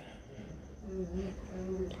primitive.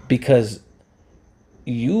 because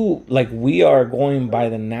we are going by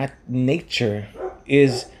the nature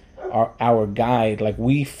is our guide. Like,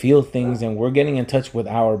 we feel things and we're getting in touch with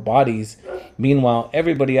our bodies. Meanwhile,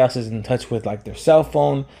 everybody else is in touch with like their cell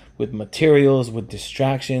phone, with materials, with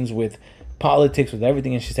distractions, with politics, with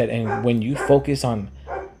everything. And she said, and when you focus on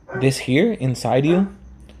this here inside you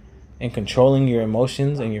and controlling your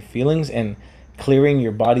emotions and your feelings and clearing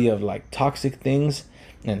your body of like toxic things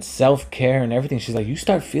and self-care and everything, she's like, you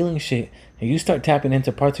start feeling shit and you start tapping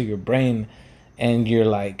into parts of your brain and your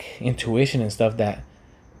like intuition and stuff that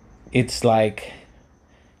it's like,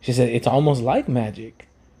 she said, it's almost like magic.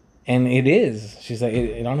 And it is. She's like,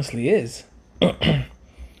 it honestly is.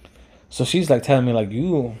 So she's like telling me like,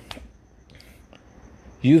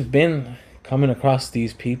 you've been coming across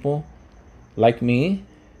these people like me,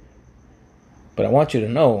 but I want you to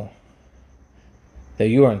know that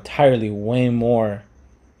you are entirely way more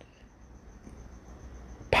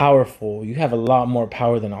powerful. You have a lot more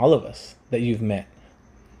power than all of us that you've met.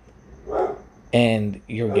 And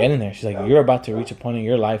you're getting there. She's like, you're about to reach a point in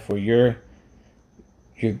your life where you're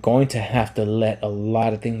going to have to let a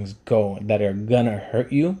lot of things go that are gonna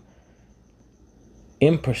hurt you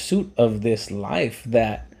in pursuit of this life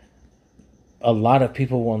that a lot of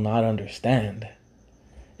people will not understand.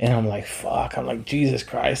 And I'm like, fuck. I'm like, Jesus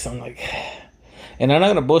Christ. I'm like, and I'm not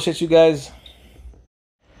gonna bullshit you guys.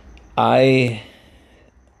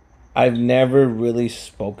 I've never really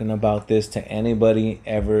spoken about this to anybody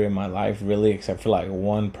ever in my life, really, except for like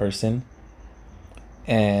one person.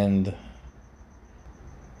 And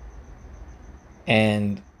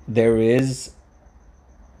there is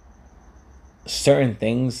certain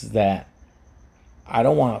things that I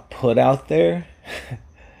don't want to put out there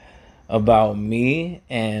about me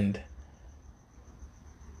and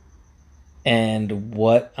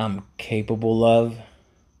what I'm capable of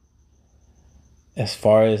as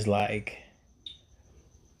far as like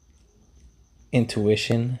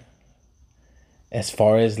intuition, as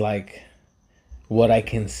far as like what I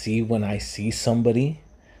can see when I see somebody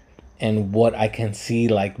and what I can see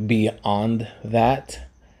like beyond that.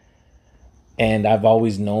 And I've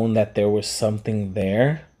always known that there was something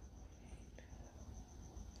there,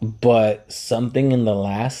 but something in the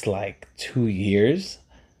last like 2 years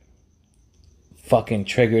fucking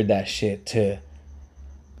triggered that shit to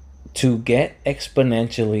get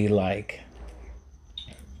exponentially like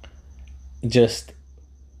just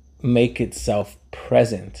make itself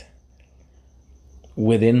present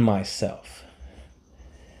within myself.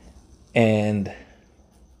 And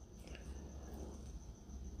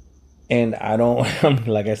I don't,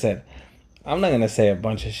 like I said, I'm not going to say a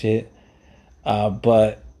bunch of shit,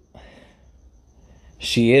 but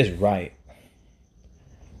she is right.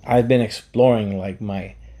 I've been exploring like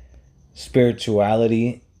my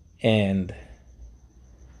spirituality and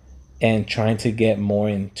trying to get more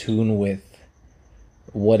in tune with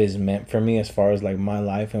what is meant for me as far as like my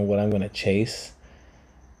life and what I'm going to chase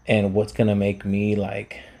and what's going to make me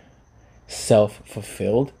like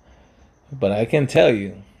self-fulfilled. But I can tell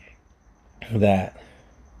you that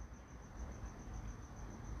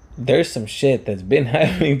there's some shit that's been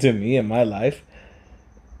happening to me in my life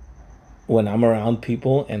when I'm around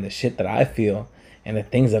people and the shit that I feel and the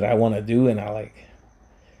things that I want to do and I like,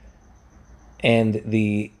 and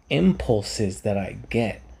the impulses that I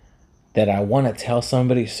get that I want to tell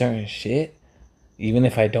somebody certain shit even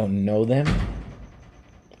if I don't know them,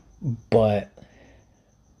 but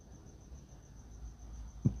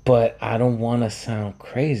I don't want to sound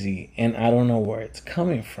crazy and I don't know where it's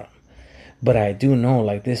coming from. But I do know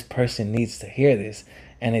like this person needs to hear this,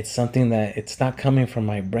 and it's something that it's not coming from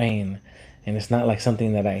my brain and it's not like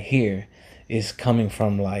something that I hear. Is coming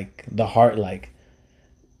from like the heart. Like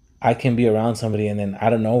I can be around somebody and then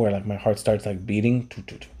out of nowhere like my heart starts like beating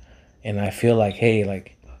and I feel like, hey,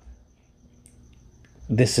 like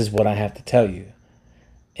this is what I have to tell you.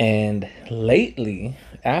 And lately,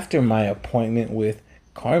 after my appointment with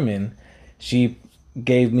Carmen, she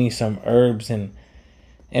gave me some herbs and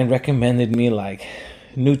recommended me like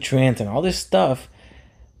nutrients and all this stuff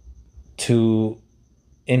to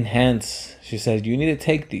enhance. She said, you need to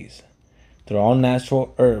take these. They're all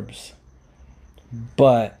natural herbs.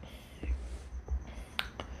 But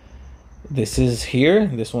this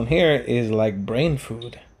one here is like brain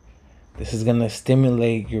food. This is gonna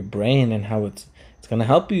stimulate your brain and how it's gonna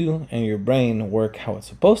help you and your brain work how it's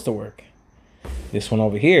supposed to work. This one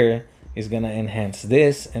over here is gonna enhance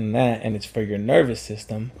this and that, and it's for your nervous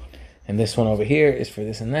system. And this one over here is for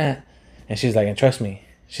this and that. And she's like, and trust me,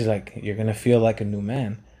 she's like, you're gonna feel like a new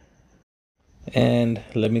man. And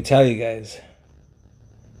let me tell you guys,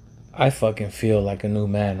 I fucking feel like a new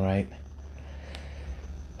man, right?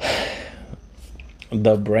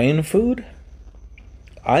 The brain food.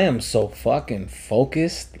 I am so fucking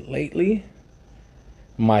focused lately.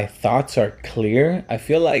 My thoughts are clear. I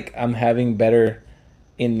feel like I'm having better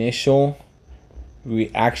initial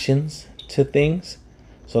reactions to things.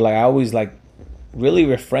 So like I always like really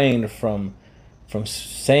refrained from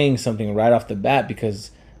saying something right off the bat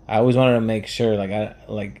because I always wanted to make sure like I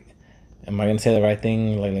like am I gonna say the right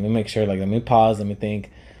thing? Like let me make sure, like let me pause, let me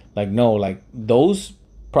think. Like no, like those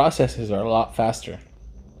processes are a lot faster.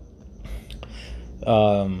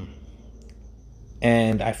 Um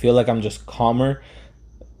and I feel like I'm just calmer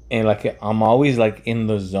and like I'm always like in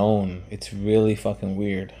the zone. It's really fucking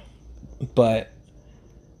weird. But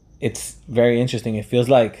it's very interesting. It feels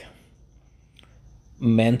like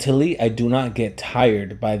mentally I do not get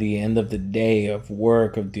tired by the end of the day of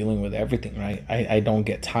work, of dealing with everything, right? I don't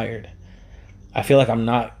get tired. I feel like I'm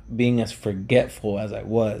not being as forgetful as I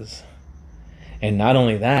was. And not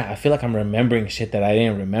only that, I feel like I'm remembering shit that I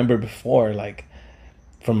didn't remember before, like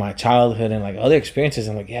from my childhood and like other experiences.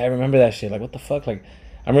 I'm like, yeah, I remember that shit. Like, what the fuck? Like,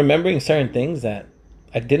 I'm remembering certain things that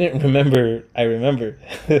I didn't remember. I remembered.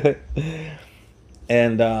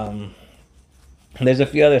 And there's a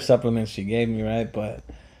few other supplements she gave me, right? But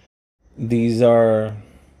these are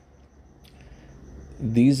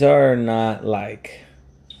these are not like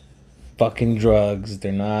fucking drugs.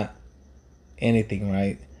 They're not anything,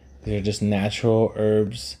 right? They're just natural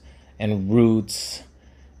herbs and roots,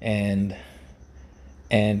 and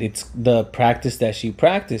it's the practice that she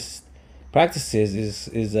practices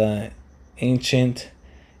is a ancient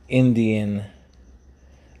Indian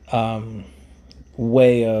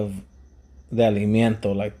way of the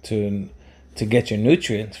alimento, like to get your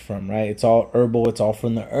nutrients from, right? It's all herbal, it's all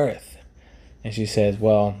from the earth. And she says,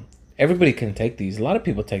 well, everybody can take these. A lot of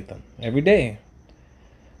people take them every day.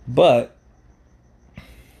 But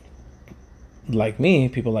like me,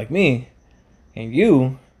 people like me and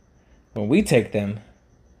you, when we take them,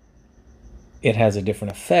 it has a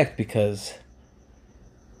different effect because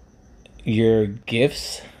your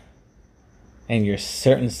gifts and your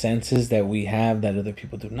certain senses that we have that other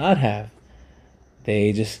people do not have,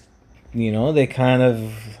 they just, they kind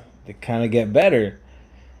of get better.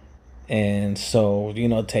 And so,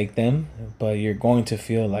 take them, but you're going to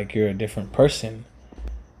feel like you're a different person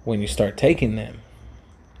when you start taking them.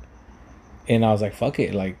 And I was like, fuck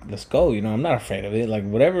it, like, let's go. I'm not afraid of it. Like,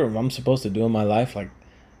 whatever I'm supposed to do in my life, like,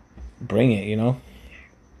 bring it.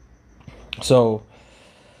 So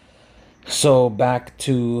back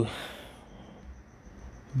to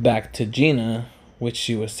Gina, which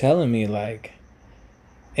she was telling me, like,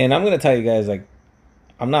 and I'm gonna tell you guys, like,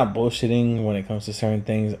 I'm not bullshitting when it comes to certain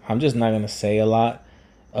things. I'm just not gonna say a lot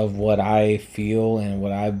of what I feel and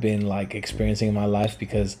what I've been like experiencing in my life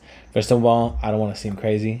because first of all, I don't want to seem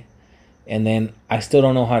crazy, and then I still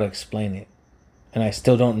don't know how to explain it, and I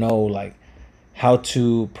still don't know like how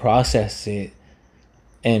to process it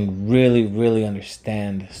and really really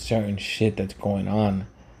understand certain shit that's going on.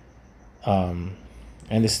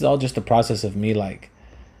 And this is all just the process of me like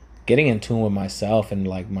getting in tune with myself and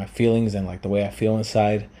like my feelings and like the way I feel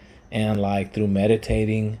inside, and like through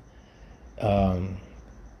meditating. And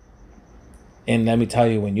let me tell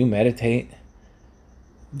you, when you meditate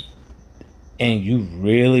and you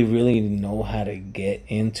really really know how to get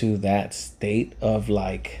into that state of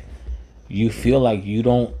like you feel like you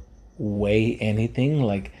don't weigh anything,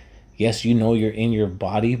 like yes, you're in your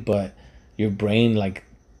body, but your brain, like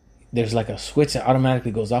there's like a switch that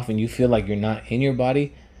automatically goes off and you feel like you're not in your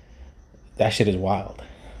body. That shit is wild.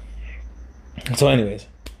 So anyways,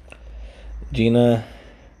 Gina,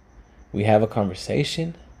 we have a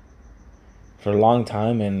conversation for a long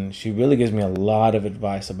time, and she really gives me a lot of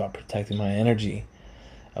advice about protecting my energy,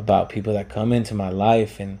 about people that come into my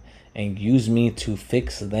life and use me to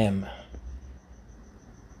fix them,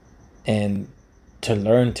 and to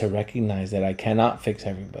learn to recognize that I cannot fix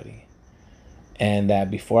everybody, and that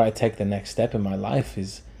before I take the next step in my life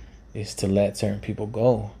is to let certain people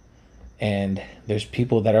go. And there's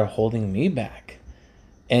people that are holding me back,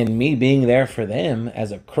 and me being there for them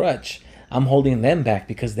as a crutch, I'm holding them back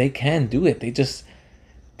because they can do it. They just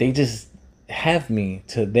have me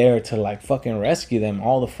to like fucking rescue them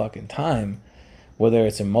all the fucking time, whether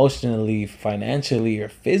it's emotionally, financially, or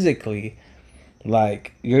physically.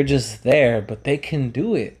 Like, you're just there, but they can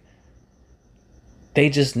do it. They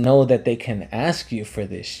just know that they can ask you for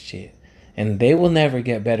this shit, and they will never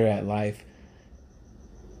get better at life,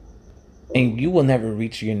 and you will never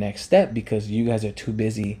reach your next step because you guys are too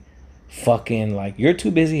busy fucking, like, you're too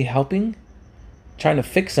busy helping, trying to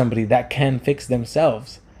fix somebody that can fix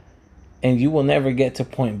themselves. And you will never get to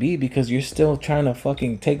point B because you're still trying to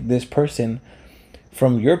fucking take this person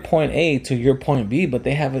from your point A to your point B, but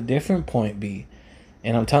they have a different point B.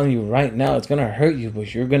 And I'm telling you right now, it's gonna hurt you,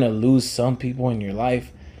 but you're gonna lose some people in your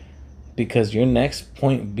life because your next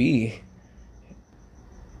point B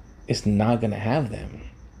is not gonna have them.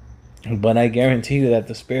 But I guarantee you that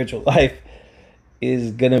the spiritual life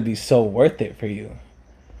is gonna be so worth it for you.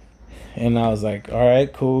 And I was like, all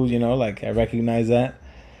right, cool, like I recognize that.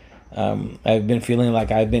 I've been feeling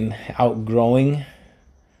like I've been outgrowing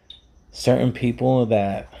certain people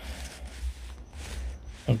that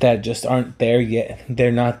just aren't there yet.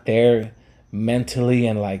 They're not there mentally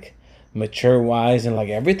and like mature wise and like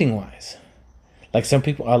everything wise. Like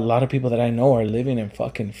a lot of people that I know are living in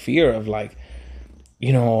fucking fear of like,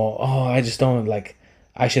 oh, I just don't like,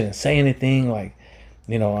 I shouldn't say anything. Like,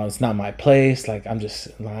 it's not my place. Like, I'm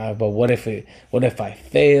just, nah, but what if I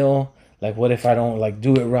fail? Like, what if I don't like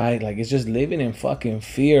do it right? Like, it's just living in fucking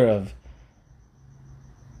fear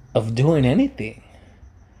of doing anything.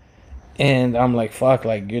 And I'm like, fuck,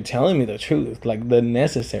 like, you're telling me the truth, like the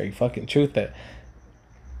necessary fucking truth that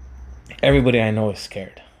everybody I know is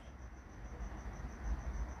scared.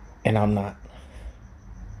 And I'm not.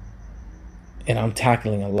 And I'm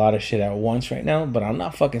tackling a lot of shit at once right now, but I'm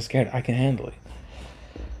not fucking scared. I can handle it.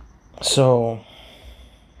 So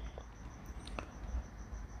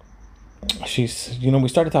she's, we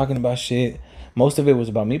started talking about shit. Most of it was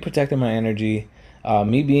about me protecting my energy,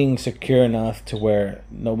 me being secure enough to where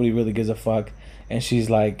nobody really gives a fuck. And she's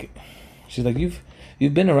like,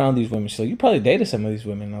 you've been around these women. She's like, you probably dated some of these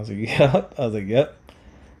women. I was like, yeah. I was like, yep.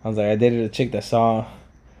 I was like, I dated a chick that saw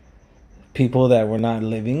people that were not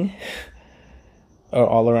living or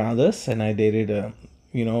all around us, and I dated a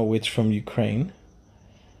witch from Ukraine.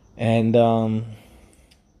 And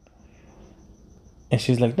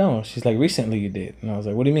she's like, no. She's like, recently you did. And I was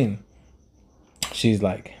like, what do you mean? She's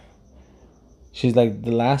like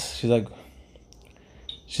the last. She's like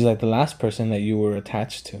the last person that you were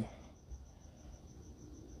attached to.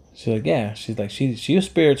 She's like, yeah. She's like, she was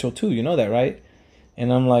spiritual too. You know that, right?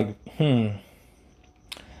 And I'm like, I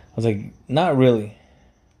was like, not really.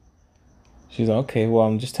 She's like, okay, well,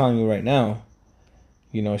 I'm just telling you right now.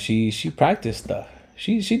 She practiced stuff.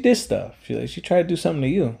 She did stuff. She tried to do something to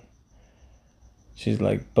you. She's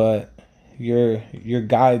like, but your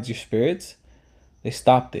guides, your spirits, they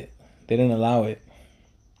stopped it. They didn't allow it.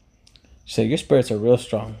 She said, your spirits are real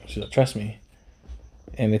strong. She's like, trust me.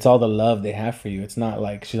 And it's all the love they have for you. It's not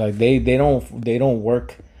like, she's like, they don't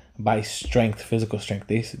work by strength, physical strength.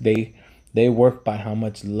 They work by how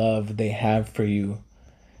much love they have for you.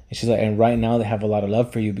 And she's like, and right now they have a lot of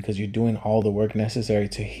love for you because you're doing all the work necessary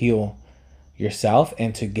to heal yourself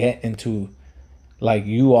and to get into, like,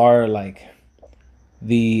 you are like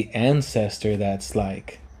the ancestor that's going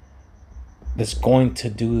to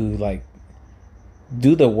do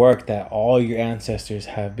the work that all your ancestors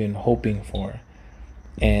have been hoping for.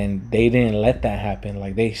 And they didn't let that happen.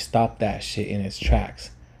 Like, they stopped that shit in its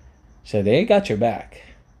tracks. So they got your back.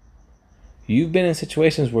 You've been in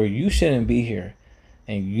situations where you shouldn't be here.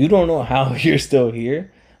 And you don't know how you're still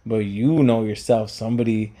here. But you know yourself,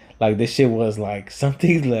 somebody, like, this shit was like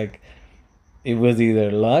something like, it was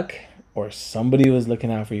either luck or somebody was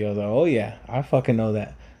looking out for you. I was like, oh yeah, I fucking know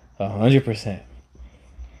that 100%.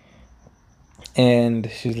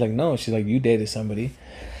 And she's like, no. She's like, you dated somebody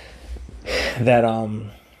that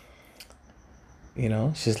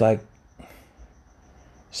she's like,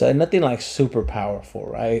 nothing like super powerful,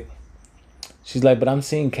 right? She's like, but I'm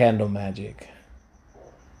seeing candle magic.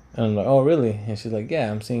 And I'm like, oh really? And she's like,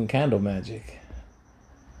 yeah, I'm seeing candle magic.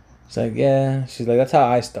 She's like, yeah. She's like, that's how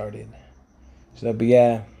I started. She's like, but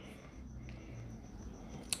yeah.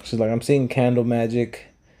 She's like, I'm seeing candle magic,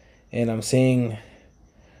 and I'm seeing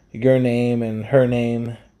your name and her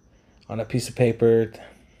name on a piece of paper,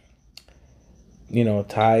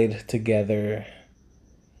 tied together.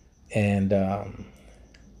 And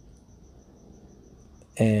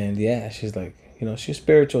yeah, she's like, she's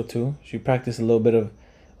spiritual too. She practiced a little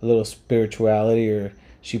spirituality, or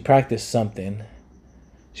she practiced something.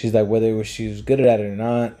 She's like, whether she was good at it or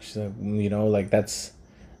not, she's like, like, that's,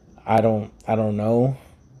 I don't know.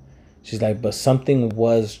 She's like, but something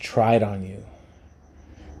was tried on you,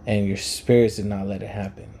 and your spirits did not let it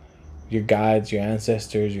happen. Your guides, your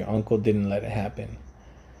ancestors, your uncle didn't let it happen.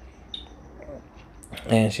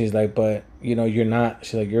 And she's like, but you're not.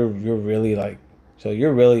 She's like, you're really like, so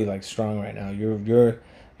you're really like strong right now. Your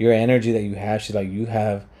energy that you have. She's like, you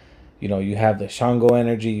have the Shango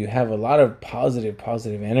energy. You have a lot of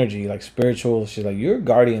positive energy, like spiritual. She's like, your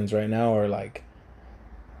guardians right now are like,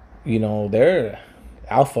 they're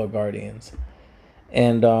alpha guardians.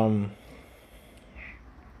 And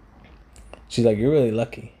she's like, you're really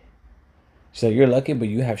lucky. She's like, you're lucky, but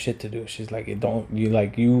you have shit to do. She's like, it don't you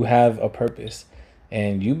like you have a purpose,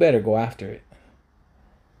 and you better go after it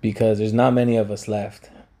because there's not many of us left,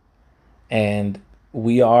 and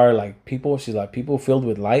we are like people. She's like people filled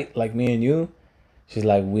with light, like me and you. She's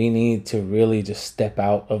like, we need to really just step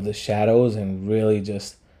out of the shadows and really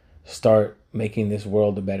just start making this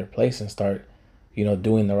world a better place and start,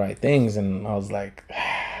 doing the right things. And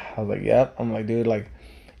yep. I'm like, dude, like,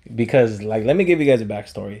 because like, let me give you guys a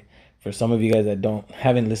backstory for some of you guys that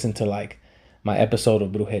haven't listened to like my episode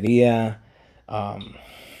of Brujeria, um,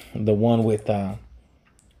 the one with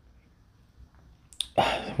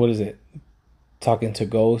what is it, talking to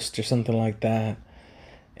ghosts or something like that.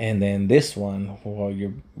 And then this one, while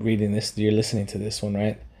you're reading this, you're listening to this one,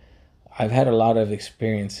 right? I've had a lot of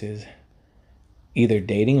experiences either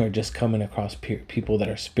dating or just coming across people that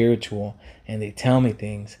are spiritual and they tell me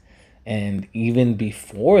things. And even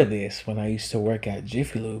before this, when I used to work at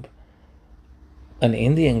Jiffy Lube, an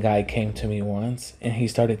Indian guy came to me once and he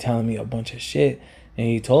started telling me a bunch of shit. And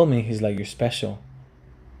he told me, he's like, you're special.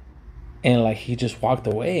 And like, he just walked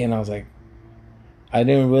away. And I was like, I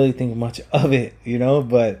didn't really think much of it,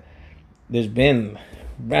 but there's been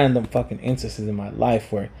random fucking instances in my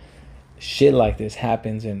life where shit like this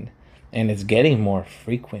happens, and it's getting more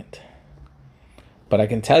frequent. But I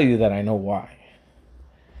can tell you that I know why.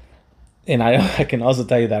 And I can also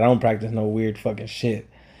tell you that I don't practice no weird fucking shit.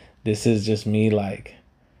 This is just me like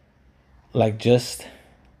just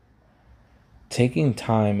taking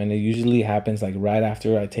time, and it usually happens like right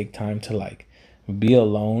after I take time to like be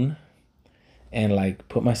alone and like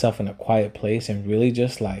put myself in a quiet place and really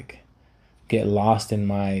just like get lost in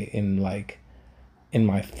my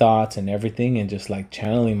thoughts and everything, and just like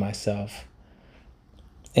channeling myself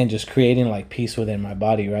and just creating like peace within my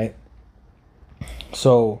body, right?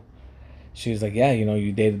 So she was like, yeah,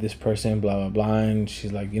 you dated this person, blah blah blah. And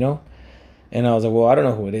she's like, and I was like, well, I don't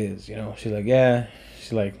know who it is, she's like, yeah.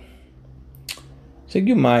 She's like,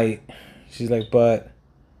 you might. She's like,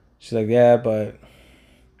 yeah, but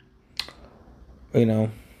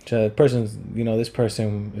the person's, this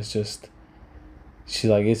person is just, she's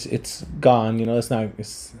like, it's gone,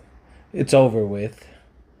 it's over with.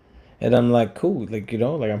 And I'm like, cool, like,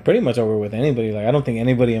 like I'm pretty much over with anybody. Like, I don't think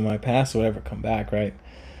anybody in my past would ever come back, right?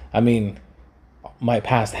 I mean, my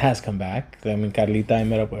past has come back. I mean, Carlita, I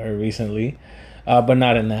met up with her recently, but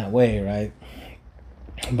not in that way, right?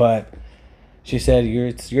 But she said,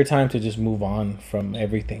 it's your time to just move on from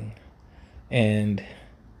everything. And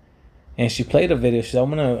she played a video. She said,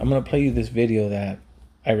 I'm gonna play you this video that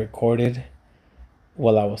I recorded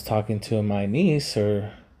while I was talking to my niece,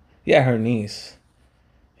 her niece.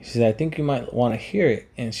 She said, I think you might want to hear it.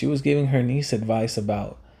 And she was giving her niece advice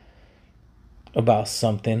about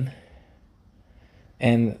something.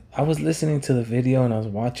 And I was listening to the video and I was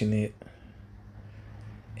watching it.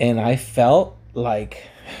 And I felt like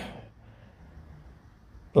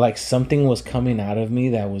something was coming out of me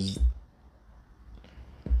that was,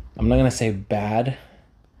 I'm not going to say bad,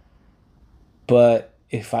 but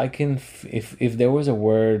if there was a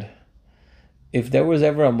word, if there was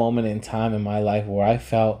ever a moment in time in my life where I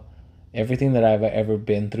felt everything that I've ever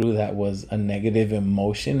been through that was a negative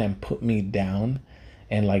emotion and put me down,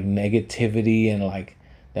 and like negativity, and like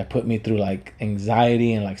that put me through like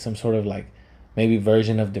anxiety and like some sort of like maybe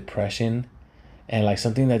version of depression, and like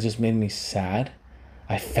something that just made me sad,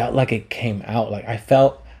 I felt like it came out. Like I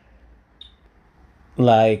felt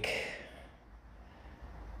like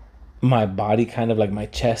my body kind of like my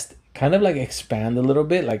chest kind of like expand a little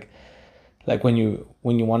bit, like when you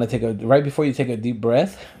want to take right before you take a deep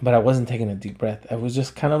breath. But I wasn't taking a deep breath. I was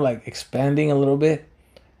just kind of like expanding a little bit,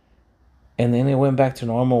 and then it went back to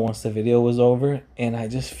normal once the video was over. And I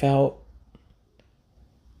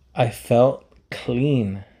felt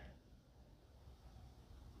clean,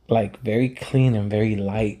 like very clean and very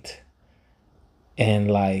light, and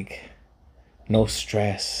like no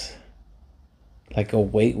stress. Like a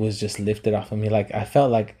weight was just lifted off of me. Like I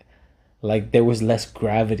felt like there was less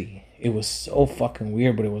gravity. It was so fucking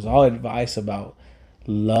weird, but it was all advice about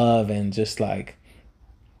love, and just like,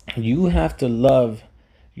 you have to love.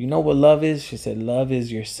 You know what love is? She said, love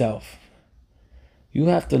is yourself. You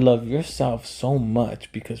have to love yourself so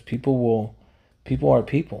much, because people are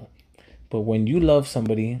people. But when you love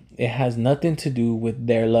somebody, it has nothing to do with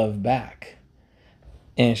their love back.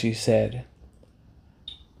 And she said,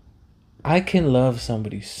 I can love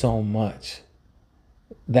somebody so much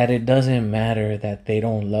that it doesn't matter that they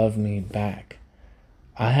don't love me back.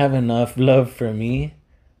 I have enough love for me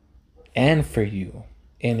and for you.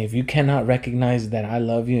 And if you cannot recognize that I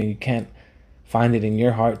love you, and you can't find it in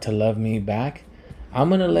your heart to love me back, I'm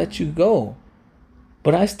going to let you go.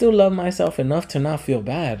 But I still love myself enough to not feel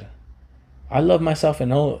bad. I love myself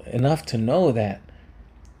enough to know that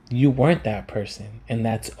you weren't that person, and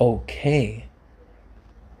that's okay.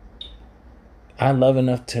 I love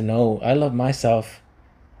myself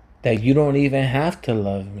that you don't even have to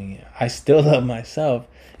love me. I still love myself,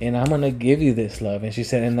 and I'm gonna give you this love. And she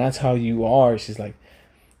said, and that's how you are. She's like,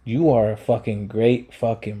 you are a fucking great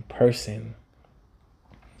fucking person.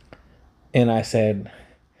 And I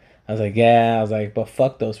was like, yeah. I was like, but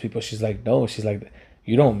fuck those people. She's like, no. She's like,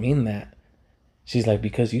 you don't mean that. She's like,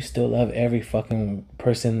 because you still love every fucking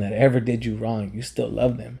person that ever did you wrong. You still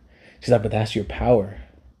love them. She's like, but that's your power.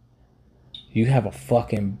 You have a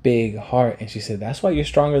fucking big heart. And she said, that's why you're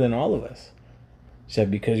stronger than all of us. She said,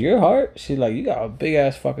 because your heart, she's like, you got a big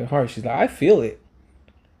ass fucking heart. She's like, I feel it.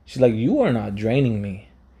 She's like, you are not draining me.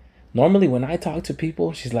 Normally when I talk to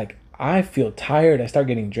people, she's like, I feel tired. I start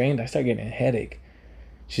getting drained. I start getting a headache.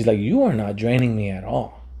 She's like, you are not draining me at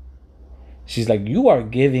all. She's like, you are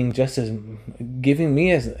giving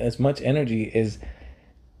me as much energy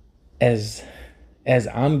as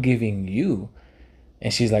I'm giving you.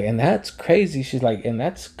 And she's like, and that's crazy. She's like, and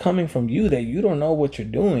that's coming from you, that you don't know what you're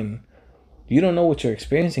doing. You don't know what you're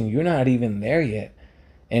experiencing. You're not even there yet.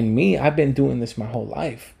 And me, I've been doing this my whole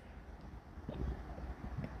life.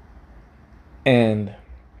 And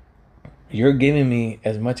you're giving me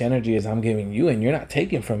as much energy as I'm giving you, and you're not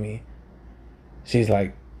taking from me. She's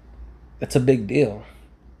like, that's a big deal.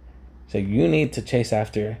 So you need to chase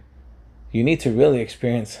after, you need to really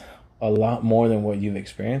experience a lot more than what you've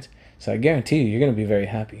experienced. So I guarantee you, you're going to be very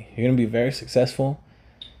happy. You're going to be very successful.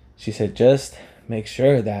 She said, just make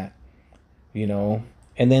sure that, you know,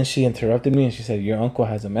 and then she interrupted me and she said, your uncle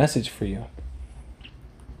has a message for you.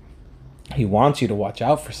 He wants you to watch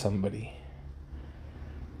out for somebody.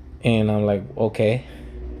 And I'm like, okay.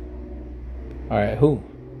 All right, who?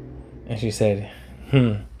 And she said,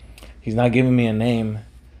 he's not giving me a name,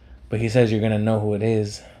 but he says you're going to know who it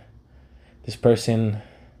is. This person,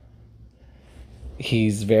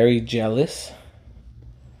 he's very jealous.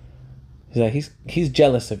 He's like, he's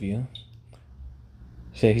jealous of you.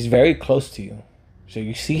 She said, he's very close to you. So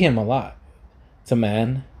you see him a lot. It's a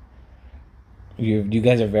man. You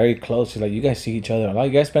guys are very close. She's like, you guys see each other a lot.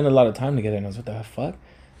 You guys spend a lot of time together. And I was, what the fuck?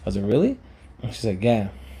 I was like, really? And she's like, yeah.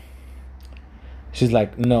 She's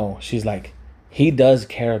like, no. She's like, he does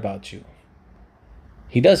care about you.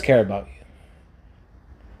 He does care about you.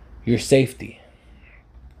 Your safety.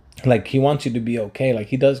 Like, he wants you to be okay. Like,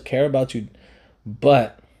 he does care about you.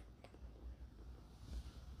 But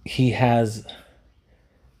he has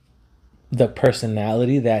the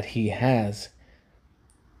personality that he has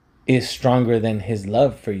is stronger than his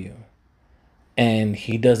love for you. And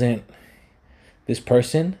he doesn't, this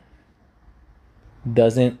person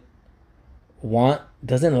doesn't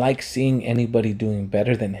like seeing anybody doing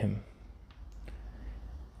better than him.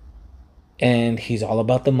 And he's all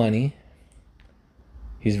about the money.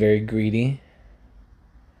 He's very greedy.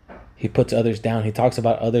 He puts others down. He talks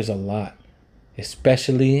about others a lot,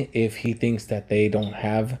 especially if he thinks that they don't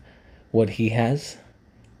have what he has.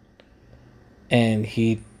 And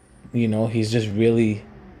he, you know, he's just really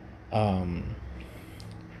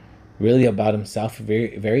really about himself,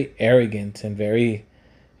 very, very arrogant and very,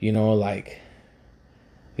 you know, like,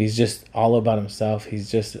 he's just all about himself. He's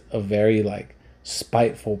just a very, like,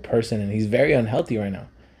 spiteful person, and he's very unhealthy right now.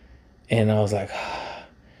 And I was like,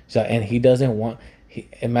 so, and he doesn't want,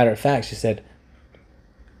 a matter of fact, she said,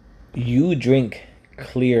 you drink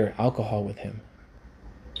clear alcohol with him.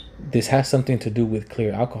 This has something to do with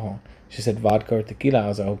clear alcohol. She said vodka or tequila. I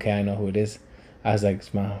was like, okay, I know who it is. I was like,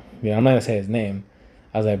 smile. You know, I'm not gonna say his name.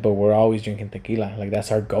 I was like, but we're always drinking tequila. Like,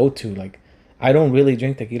 that's our go-to. Like, I don't really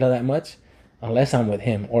drink tequila that much unless I'm with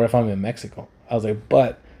him or if I'm in Mexico. I was like,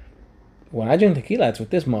 but when I drink tequila, it's with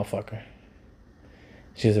this motherfucker.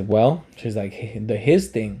 She said, well, she's like, his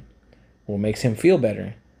thing, what makes him feel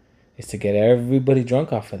better is to get everybody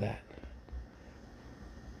drunk off of that.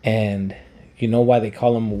 And you know why they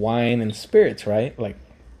call them wine and spirits, right? Like,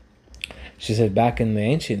 she said back in the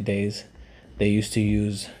ancient days, they used to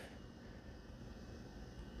use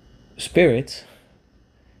spirits,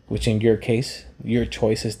 which in your case, your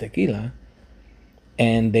choice is tequila,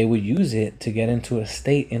 and they would use it to get into a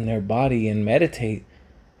state in their body and meditate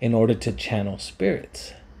in order to channel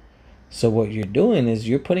spirits. So what you're doing is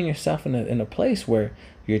you're putting yourself in a place where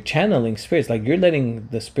you're channeling spirits, like you're letting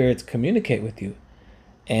the spirits communicate with you.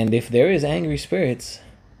 And if there is angry spirits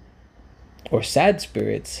or sad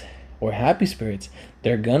spirits or happy spirits,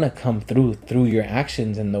 they're gonna come through your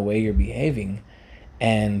actions and the way you're behaving.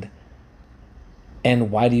 And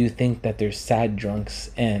why do you think that there's sad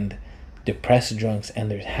drunks and depressed drunks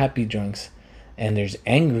and there's happy drunks and there's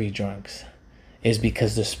angry drunks, is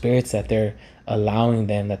because the spirits that they're allowing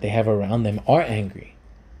them, that they have around them, are angry.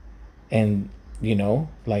 And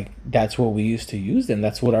like, that's what we used to use them.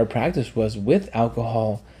 That's what our practice was with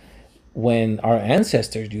alcohol when our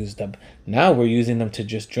ancestors used them. Now we're using them to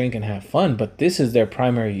just drink and have fun, but this is their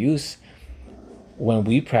primary use when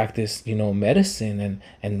we practice, medicine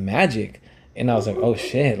and magic. And I was like, oh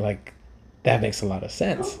shit, like, that makes a lot of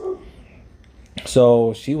sense.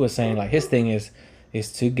 So she was saying, like, his thing is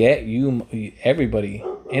to get everybody,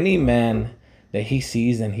 any man that he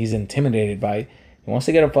sees and he's intimidated by, he wants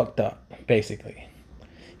to get him fucked up, basically.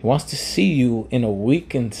 He wants to see you in a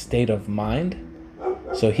weakened state of mind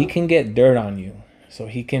so he can get dirt on you, so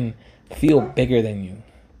he can feel bigger than you,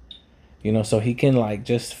 so he can, like,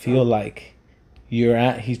 just feel like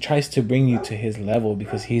he tries to bring you to his level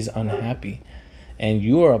because he's unhappy. And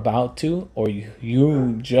you are about to, or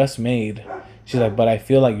you just made, she's like, but I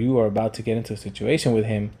feel like you are about to get into a situation with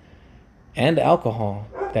him and alcohol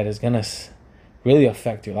that is going to really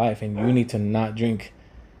affect your life, and you need to not drink.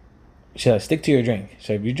 She's like, stick to your drink. She's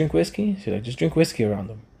like, if you drink whiskey, she's like, just drink whiskey around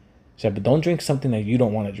them. She's like, but don't drink something that you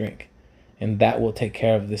don't want to drink, and that will take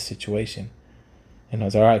care of this situation. And I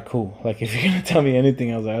was like, all right, cool. Like, if you're going to tell me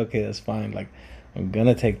anything, I was like, okay, that's fine. Like, I'm going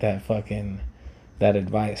to take that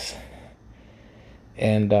advice.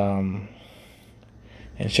 And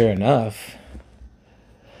sure enough,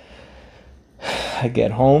 I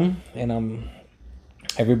get home and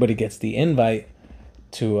everybody gets the invite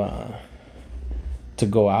to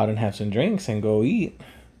go out and have some drinks and go eat,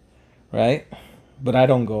 right? But I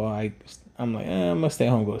don't go. I'm like, I'm gonna stay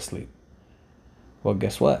home, go to sleep. Well,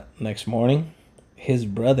 guess what? Next morning, his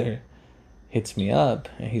brother hits me up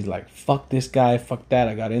and he's like, fuck this guy, fuck that.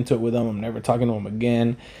 I got into it with him. I'm never talking to him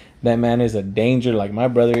again. That man is a danger. Like, my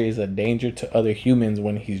brother is a danger to other humans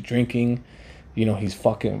when he's drinking. He's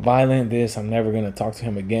fucking violent. I'm never going to talk to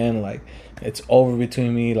him again. Like, it's over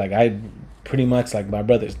between me. Like, I pretty much, like, my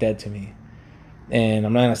brother's dead to me. And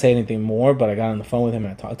I'm not going to say anything more, but I got on the phone with him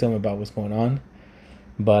and I talked to him about what's going on.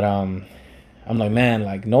 But I'm like, man,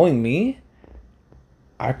 like, knowing me,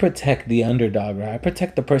 I protect the underdog, right? I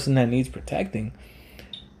protect the person that needs protecting.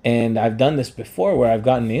 And I've done this before where I've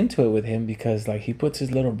gotten into it with him because, like, he puts his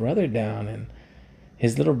little brother down, and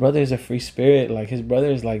his little brother is a free spirit. Like, his brother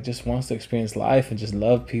is, like, just wants to experience life and just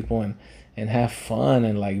love people and have fun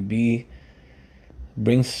and, like,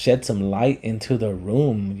 shed some light into the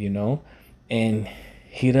room, and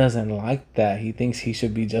he doesn't like that. He thinks he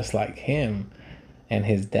should be just like him and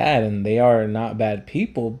his dad, and they are not bad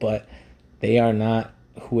people, but they are not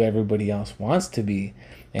who everybody else wants to be.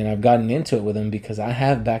 And I've gotten into it with him because I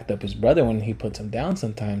have backed up his brother when he puts him down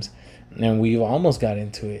sometimes, and we've almost got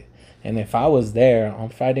into it. And if I was there on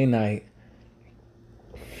Friday night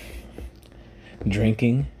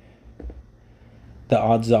drinking, the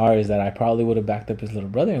odds are is that I probably would have backed up his little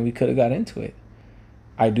brother and we could have got into it.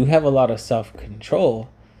 I do have a lot of self-control,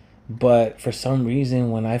 but for some reason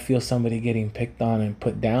when I feel somebody getting picked on and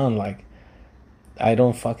put down, like,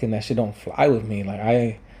 that shit don't fly with me. Like,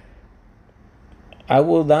 I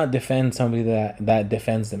will not defend somebody that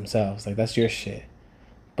defends themselves. Like, that's your shit.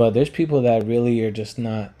 But there's people that really are just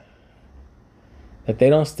not, that they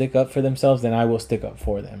don't stick up for themselves, then I will stick up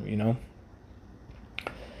for them,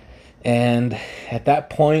 And at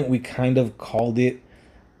that point, we kind of called it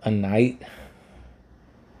a night.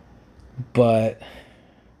 But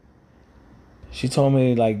she told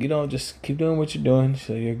me, like, just keep doing what you're doing.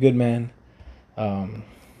 So you're a good man.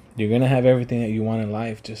 You're going to have everything that you want in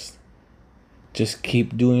life. Just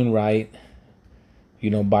keep doing right,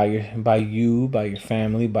 by your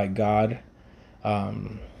family, by God,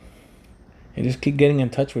 and just keep getting in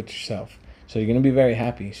touch with yourself. So you're going to be very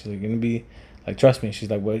happy. She's like, you're going to be, like, trust me. She's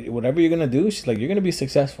like, whatever you're going to do, she's like, you're going to be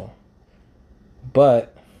successful.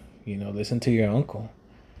 But, listen to your uncle.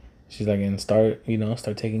 She's like, and start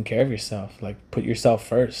taking care of yourself. Like, put yourself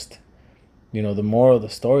first. The moral of the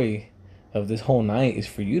story of this whole night is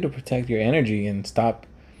for you to protect your energy and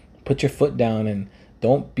put your foot down, and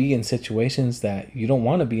don't be in situations that you don't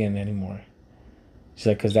want to be in anymore. She's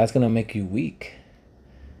like, because that's going to make you weak.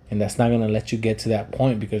 And that's not going to let you get to that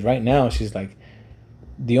point. Because right now, she's like,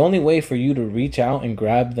 the only way for you to reach out and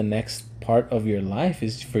grab the next part of your life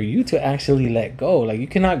is for you to actually let go. Like, you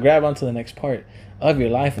cannot grab onto the next part of your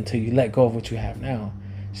life until you let go of what you have now.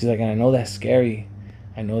 She's like, and I know that's scary.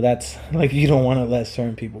 I know that's, like, you don't want to let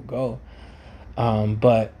certain people go.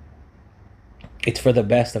 But it's for the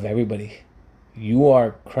best of everybody. You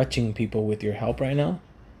are crutching people with your help right now.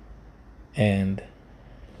 And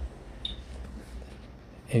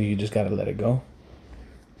you just got to let it go.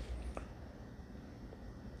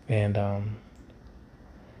 And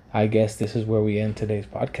I guess this is where we end today's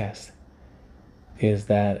podcast. Is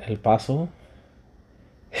that El Paso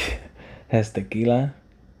has tequila,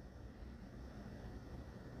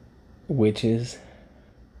 witches,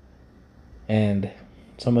 and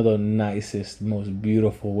some of the nicest, most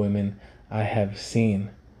beautiful women I have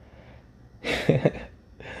seen.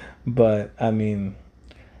 But I mean,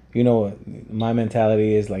 you know, my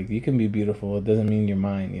mentality is like, you can be beautiful. It doesn't mean you're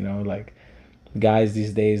mine. You know, like guys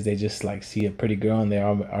these days, they just like see a pretty girl and they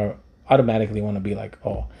are automatically want to be like,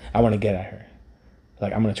 oh, I want to get at her.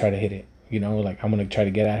 Like I'm gonna try to hit it. You know, like I'm gonna try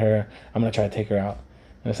to get at her. I'm gonna try to take her out.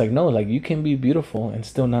 And it's like, no, like you can be beautiful and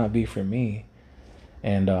still not be for me.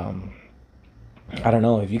 And I don't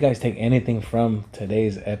know if you guys take anything from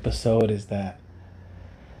today's episode, is that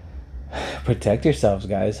protect yourselves,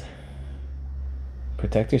 guys.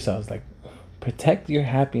 Protect yourselves. Like, protect your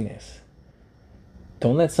happiness.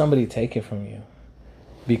 Don't let somebody take it from you.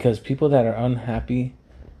 Because people that are unhappy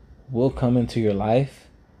will come into your life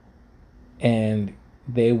and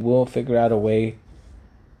they will figure out a way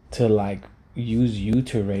to like use you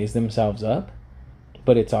to raise themselves up.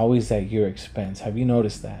 But it's always at your expense. Have you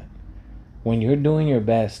noticed that? When you're doing your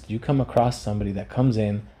best, you come across somebody that comes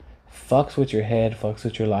in, fucks with your head, fucks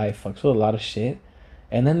with your life, fucks with a lot of shit,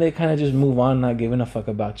 and then they kind of just move on, not giving a fuck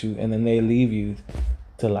about you, and then they leave you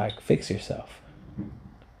to like fix yourself.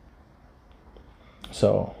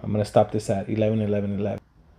 So I'm gonna stop this at 11:11:11.